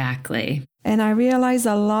 Exactly. And I realize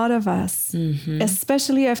a lot of us,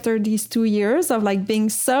 especially after these 2 years of like being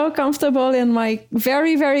so comfortable in my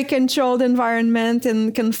very, very controlled environment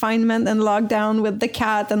and confinement and lockdown with the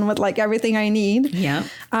cat and with like everything I need. Yeah.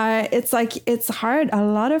 It's like, it's hard. A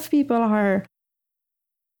lot of people are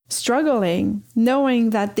struggling knowing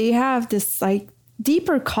that they have this like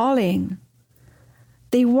deeper calling.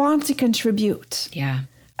 They want to contribute. Yeah.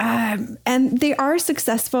 And they are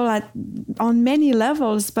successful on many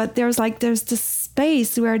levels, but there's this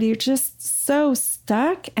space where they're just so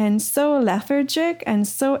stuck and so lethargic and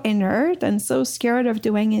so inert and so scared of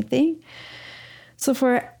doing anything. So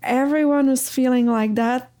for everyone who's feeling like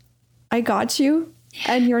that, I got you.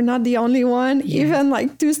 Yeah. And you're not the only one, even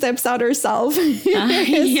like 2 steps out herself.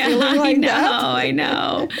 I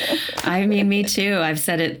know. I mean, me too. I've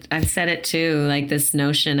said it too, like this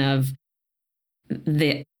notion of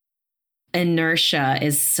the inertia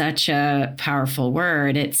is such a powerful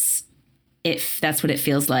word. That's what it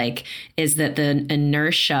feels like, is that the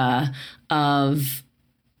inertia of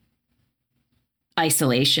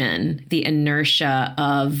isolation, the inertia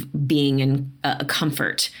of being in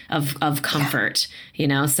comfort, of comfort, you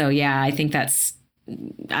know? So yeah, I think that's,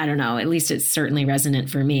 I don't know, at least it's certainly resonant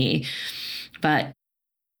for me. But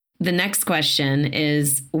the next question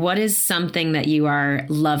is, what is something that you are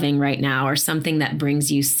loving right now, or something that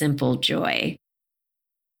brings you simple joy?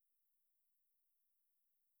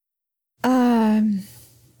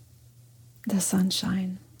 The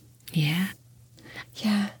sunshine. Yeah.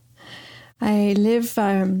 Yeah. I live,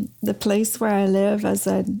 the place where I live has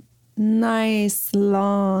a nice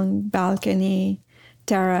long balcony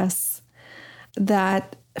terrace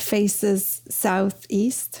that faces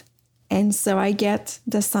southeast. And so I get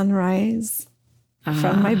the sunrise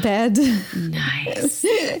from my bed Nice.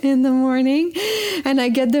 in the morning, and I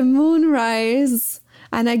get the moonrise,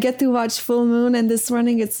 and I get to watch full moon. And this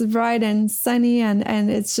morning it's bright and sunny,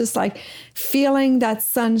 and it's just like feeling that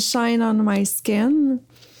sunshine on my skin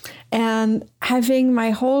and having my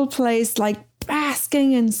whole place like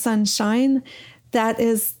basking in sunshine. That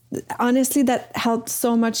is honestly, that helped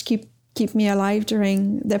so much keep me alive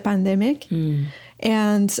during the pandemic.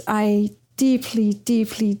 And I deeply,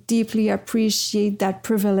 deeply, deeply appreciate that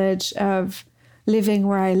privilege of living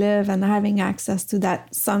where I live and having access to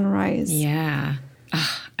that sunrise. Yeah.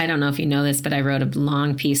 I don't know if you know this, but I wrote a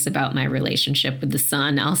long piece about my relationship with the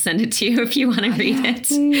sun. I'll send it to you if you want to read it.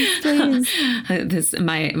 Please.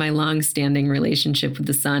 My long-standing relationship with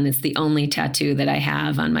the sun is the only tattoo that I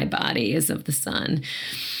have on my body is of the sun.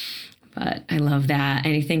 But I love that.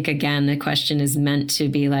 And I think, again, the question is meant to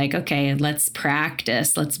be like, okay, let's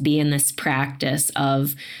practice. Let's be in this practice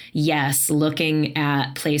of, yes, looking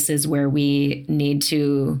at places where we need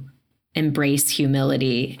to embrace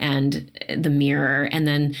humility and the mirror. And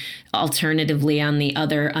then alternatively on the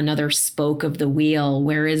another spoke of the wheel,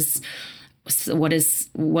 what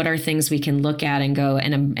are things we can look at and go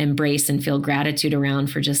and embrace and feel gratitude around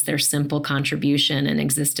for just their simple contribution and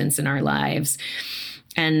existence in our lives.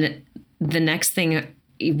 And the next thing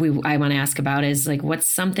I want to ask about is like, what's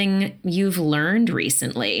something you've learned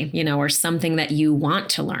recently, you know, or something that you want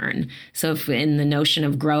to learn? So if in the notion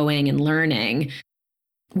of growing and learning,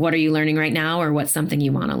 what are you learning right now, or what's something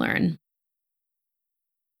you want to learn?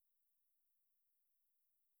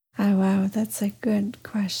 Oh, wow. That's a good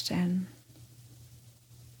question.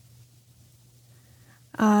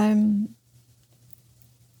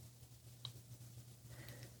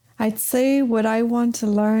 I'd say what I want to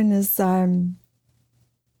learn is I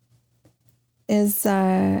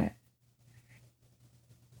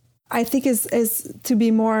think is to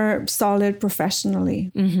be more solid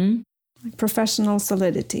professionally. Mm-hmm. Professional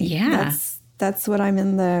solidity. Yeah. That's what I'm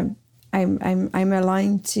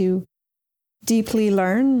aligned to deeply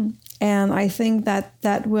learn. And I think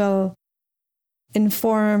that will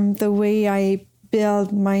inform the way I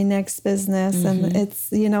build my next business. Mm-hmm. And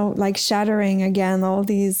it's, you know, like shattering again all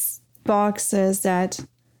these boxes that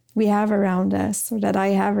we have around us or that I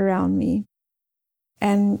have around me,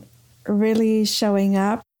 and really showing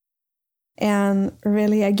up and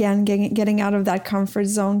really, again, getting out of that comfort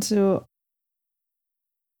zone to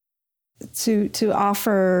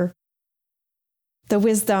offer the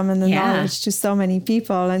wisdom and the knowledge to so many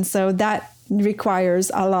people. And so that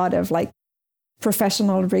requires a lot of like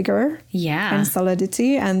professional rigor and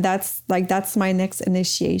solidity. And that's my next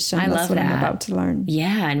initiation. That's what I'm about to learn.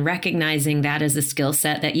 Yeah. And recognizing that as a skill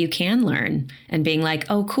set that you can learn and being like,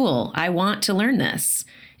 oh, cool, I want to learn this.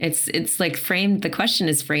 It's like framed, the question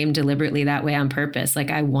is framed deliberately that way on purpose. Like,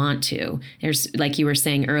 I want to. There's, like you were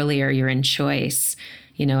saying earlier, you're in choice.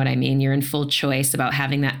 You know what I mean? You're in full choice about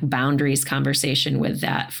having that boundaries conversation with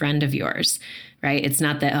that friend of yours, right? It's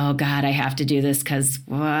not that, oh God, I have to do this because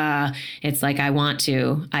it's like,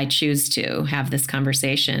 I choose to have this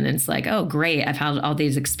conversation. And it's like, oh, great. I've had all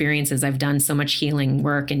these experiences. I've done so much healing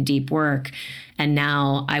work and deep work. And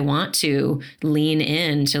now I want to lean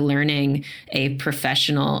into learning a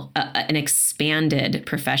professional, an expanded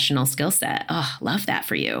professional skill set. Oh, love that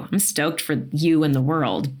for you. I'm stoked for you and the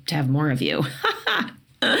world to have more of you.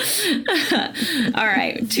 All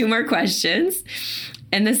right, 2 more questions.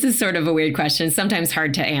 And this is sort of a weird question, sometimes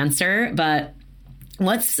hard to answer, but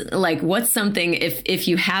what's something, if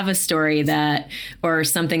you have a story that, or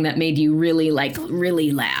something that made you really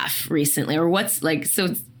laugh recently, or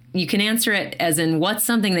so you can answer it as in what's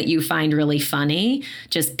something that you find really funny,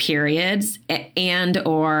 just periods, and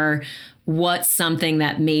or what's something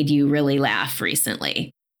that made you really laugh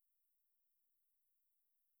recently?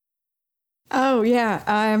 Oh, yeah.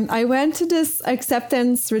 I went to this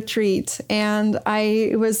acceptance retreat and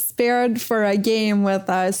I was paired for a game with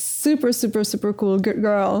a super, super, super cool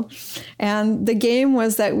girl. And the game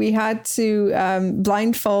was that we had to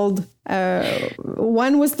blindfold.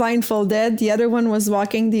 One was blindfolded. The other one was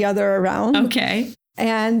walking the other around. Okay.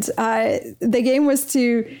 And the game was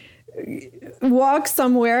to walk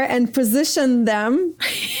somewhere and position them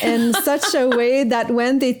in such a way that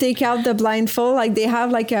when they take out the blindfold, like they have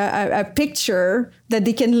like a picture that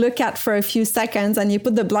they can look at for a few seconds, and you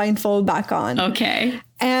put the blindfold back on. Okay.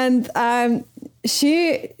 And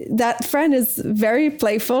that friend is very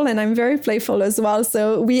playful, and I'm very playful as well.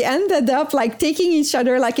 So we ended up like taking each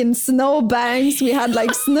other like in snow banks. We had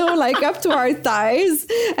like snow like up to our thighs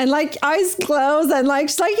and like eyes closed, and like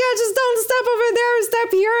she's like, yeah, just don't step over there or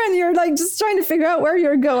step here, and you're like just trying to figure out where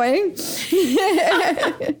you're going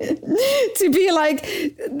to be like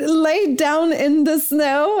laid down in the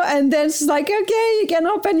snow. And then she's like, okay, you can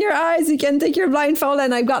open your eyes, you can take your blindfold,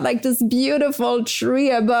 and I've got like this beautiful tree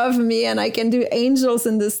above me, and I can do angels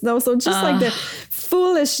in the snow. So just like the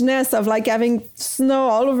foolishness of like having snow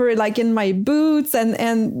all over it, like in my boots,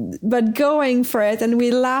 but going for it. And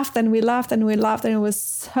we laughed and we laughed and we laughed, and it was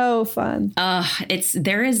so fun.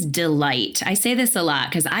 There is delight. I say this a lot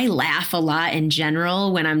because I laugh a lot in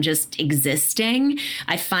general when I'm just existing.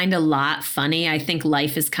 I find a lot funny. I think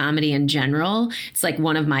life is comedy in general. It's like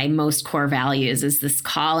one of my most core values is this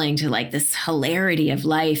calling to like this hilarity of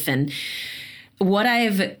life. And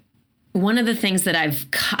one of the things that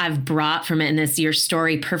I've brought from it, and your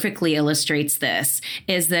story perfectly illustrates this,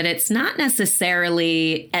 is that it's not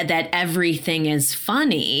necessarily that everything is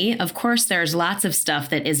funny. Of course, there's lots of stuff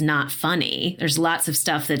that is not funny. There's lots of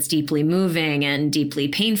stuff that's deeply moving and deeply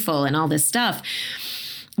painful and all this stuff.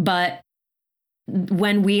 But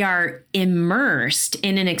when we are immersed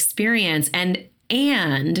in an experience and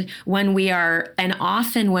often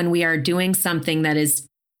when we are doing something that is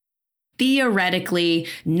theoretically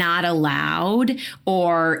not allowed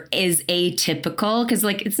or is atypical, because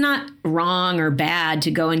like it's not wrong or bad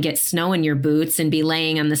to go and get snow in your boots and be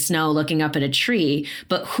laying on the snow looking up at a tree,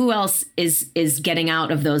 but who else is getting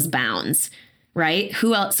out of those bounds, right?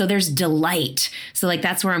 Who else? So there's delight. So like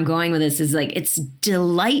that's where I'm going with this, is like it's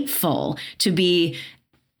delightful to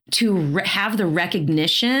have the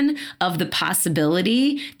recognition of the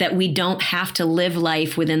possibility that we don't have to live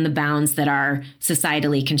life within the bounds that are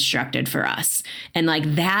societally constructed for us. And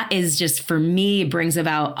like that is just, for me, brings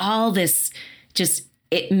about all this, just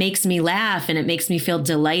it makes me laugh and it makes me feel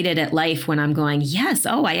delighted at life when I'm going, yes,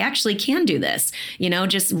 oh, I actually can do this. You know,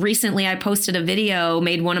 just recently I posted a video,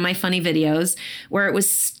 made one of my funny videos where it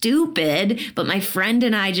was stupid, but my friend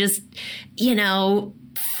and I just,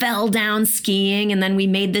 fell down skiing, and then we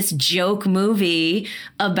made this joke movie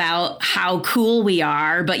about how cool we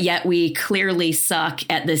are, but yet we clearly suck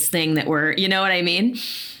at this thing that we're, you know what I mean?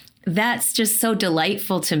 That's just so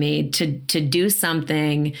delightful to me to do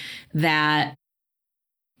something that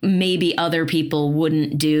maybe other people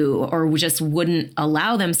wouldn't do or just wouldn't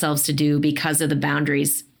allow themselves to do because of the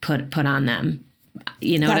boundaries put on them.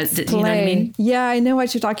 You know what I mean? Yeah, I know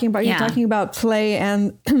what you're talking about. Yeah. You're talking about play,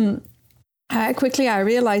 and quickly I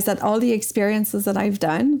realized that all the experiences that I've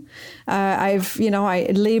done, I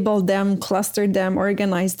labeled them, clustered them,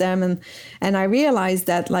 organized them. And I realized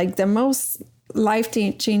that like the most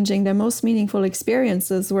life-changing, the most meaningful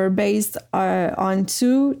experiences were based on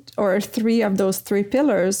 2 or 3 of those 3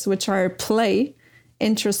 pillars, which are play,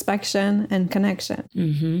 introspection, and connection.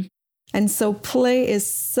 Mm-hmm. And so play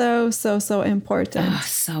is so, so, so important. Oh,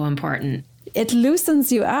 so important. It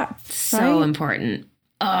loosens you up. So important.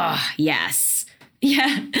 Oh, yes.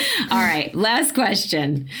 Yeah. All right. Last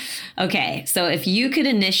question. Okay. So if you could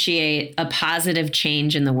initiate a positive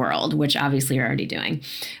change in the world, which obviously you're already doing,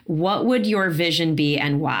 what would your vision be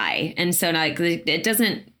and why? And so like, it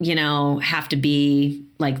doesn't, have to be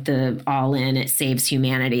like the all in, it saves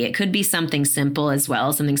humanity. It could be something simple as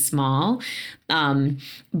well, something small.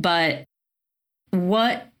 But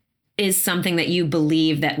what is something that you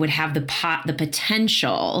believe that would have the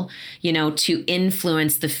potential, to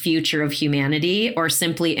influence the future of humanity or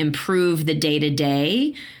simply improve the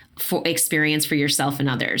day-to-day experience for yourself and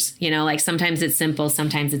others? Like sometimes it's simple,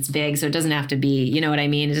 sometimes it's big. So it doesn't have to be, you know what I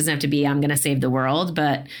mean? It doesn't have to be, I'm going to save the world,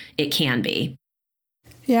 but it can be.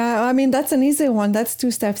 Yeah, I mean, that's an easy one. That's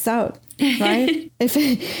 2 steps out, right?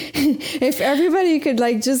 if everybody could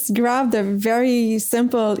like just grab the very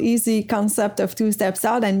simple, easy concept of 2 steps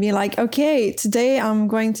out and be like, okay, today I'm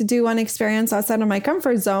going to do one experience outside of my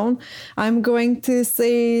comfort zone. I'm going to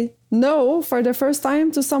say no for the first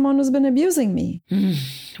time to someone who's been abusing me.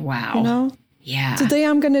 Wow. Yeah. Today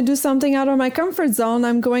I'm going to do something out of my comfort zone.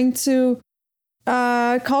 I'm going to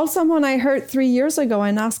call someone I hurt 3 years ago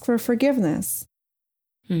and ask for forgiveness.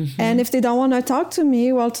 Mm-hmm. And if they don't want to talk to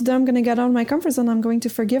me, well, today I'm going to get out of my comfort zone. I'm going to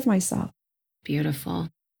forgive myself. Beautiful.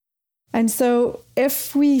 And so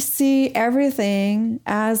if we see everything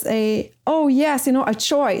as a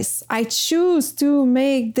choice, I choose to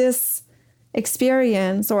make this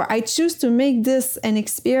experience, or I choose to make this an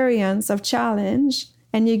experience of challenge,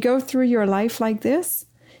 and you go through your life like this,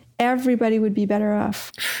 everybody would be better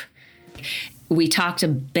off. We talked a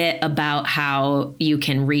bit about how you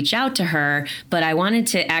can reach out to her, but I wanted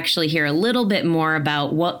to actually hear a little bit more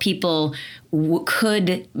about what people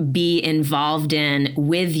could be involved in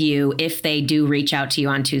with you if they do reach out to you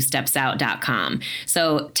on twostepsout.com.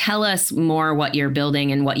 So tell us more what you're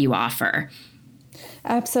building and what you offer.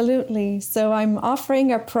 Absolutely. So I'm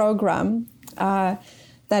offering a program that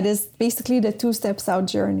is basically the 2 Steps Out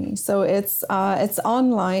journey. So it's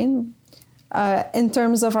online. In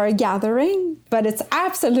terms of our gathering, but it's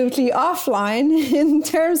absolutely offline in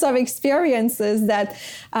terms of experiences that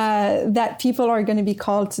people are going to be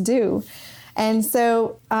called to do. And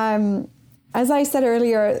so, as I said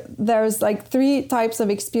earlier, there's like 3 types of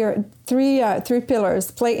experience, three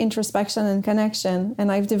pillars: play, introspection, and connection.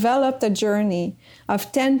 And I've developed a journey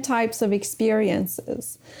of 10 types of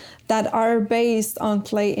experiences that are based on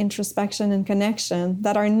play, introspection, and connection,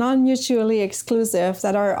 that are non-mutually exclusive,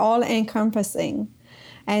 that are all encompassing.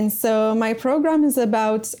 And so my program is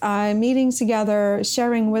about meeting together,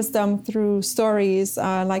 sharing wisdom through stories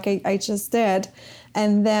like I just did,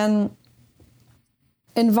 and then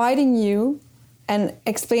inviting you and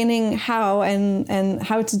explaining how and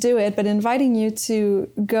how to do it, but inviting you to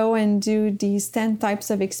go and do these 10 types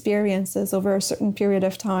of experiences over a certain period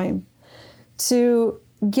of time to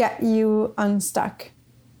get you unstuck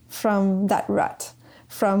from that rut,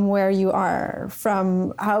 from where you are,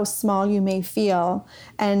 from how small you may feel,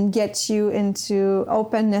 and get you into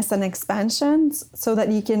openness and expansion so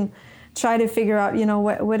that you can try to figure out,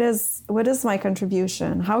 what is my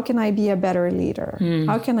contribution? How can I be a better leader?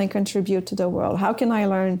 How can I contribute to the world? How can I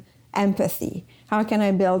learn empathy? How can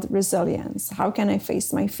I build resilience? How can I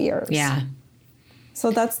face my fears? Yeah.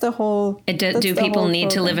 So that's the whole. Do people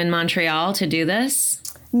need to live in Montreal to do this?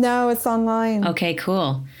 No, it's online. Okay,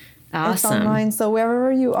 cool. Awesome. It's online. So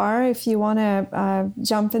wherever you are, if you want to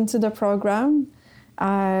jump into the program,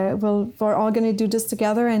 we're all going to do this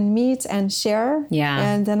together and meet and share. Yeah.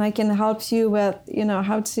 And then I can help you with,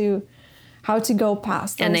 how to go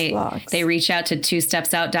past those blocks. They reach out to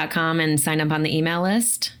twostepsout.com and sign up on the email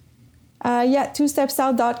list?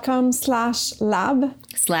 twostepsout.com/lab.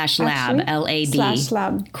 /lab, L-A-B.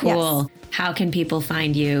 /lab. Cool. Yes. How can people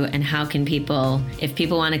find you, and how can people, if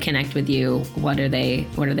people want to connect with you, what are they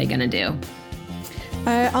going to do?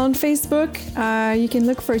 On Facebook, you can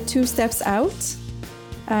look for 2 Steps Out,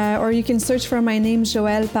 or you can search for my name,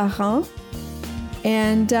 Joëlle Parent.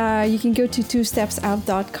 And you can go to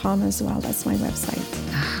twostepsout.com as well. That's my website.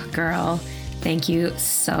 Oh, girl, thank you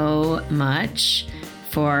so much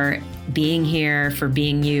for being here, for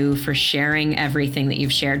being you, for sharing everything that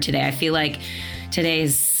you've shared today. I feel like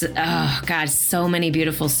today's, so many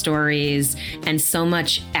beautiful stories and so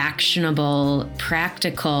much actionable,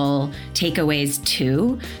 practical takeaways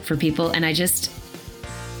too for people. And I just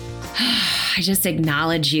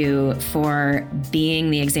acknowledge you for being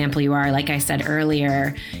the example you are. Like I said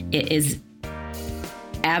earlier, it is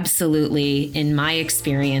absolutely, in my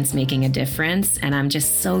experience, making a difference. And I'm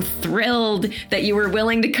just so thrilled that you were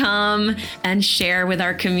willing to come and share with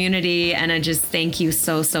our community. And I just thank you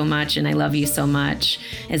so, so much. And I love you so much.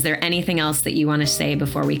 Is there anything else that you want to say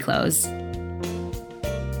before we close?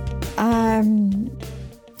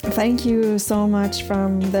 Thank you so much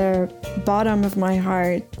from the bottom of my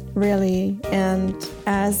heart, really. And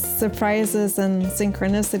as surprises and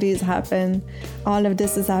synchronicities happen, all of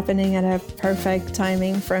this is happening at a perfect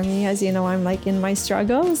timing for me. As you know, I'm like in my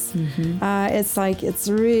struggles. It's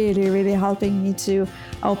really, really helping me to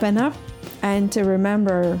open up and to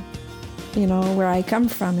remember, where I come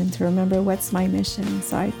from and to remember what's my mission.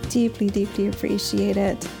 So I deeply, deeply appreciate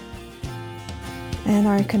it. And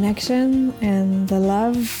our connection and the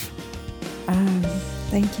love.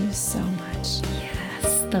 Thank you so much.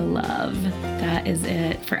 Yes, the love. That is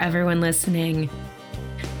it. For everyone listening,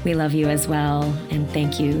 we love you as well. And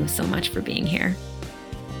thank you so much for being here.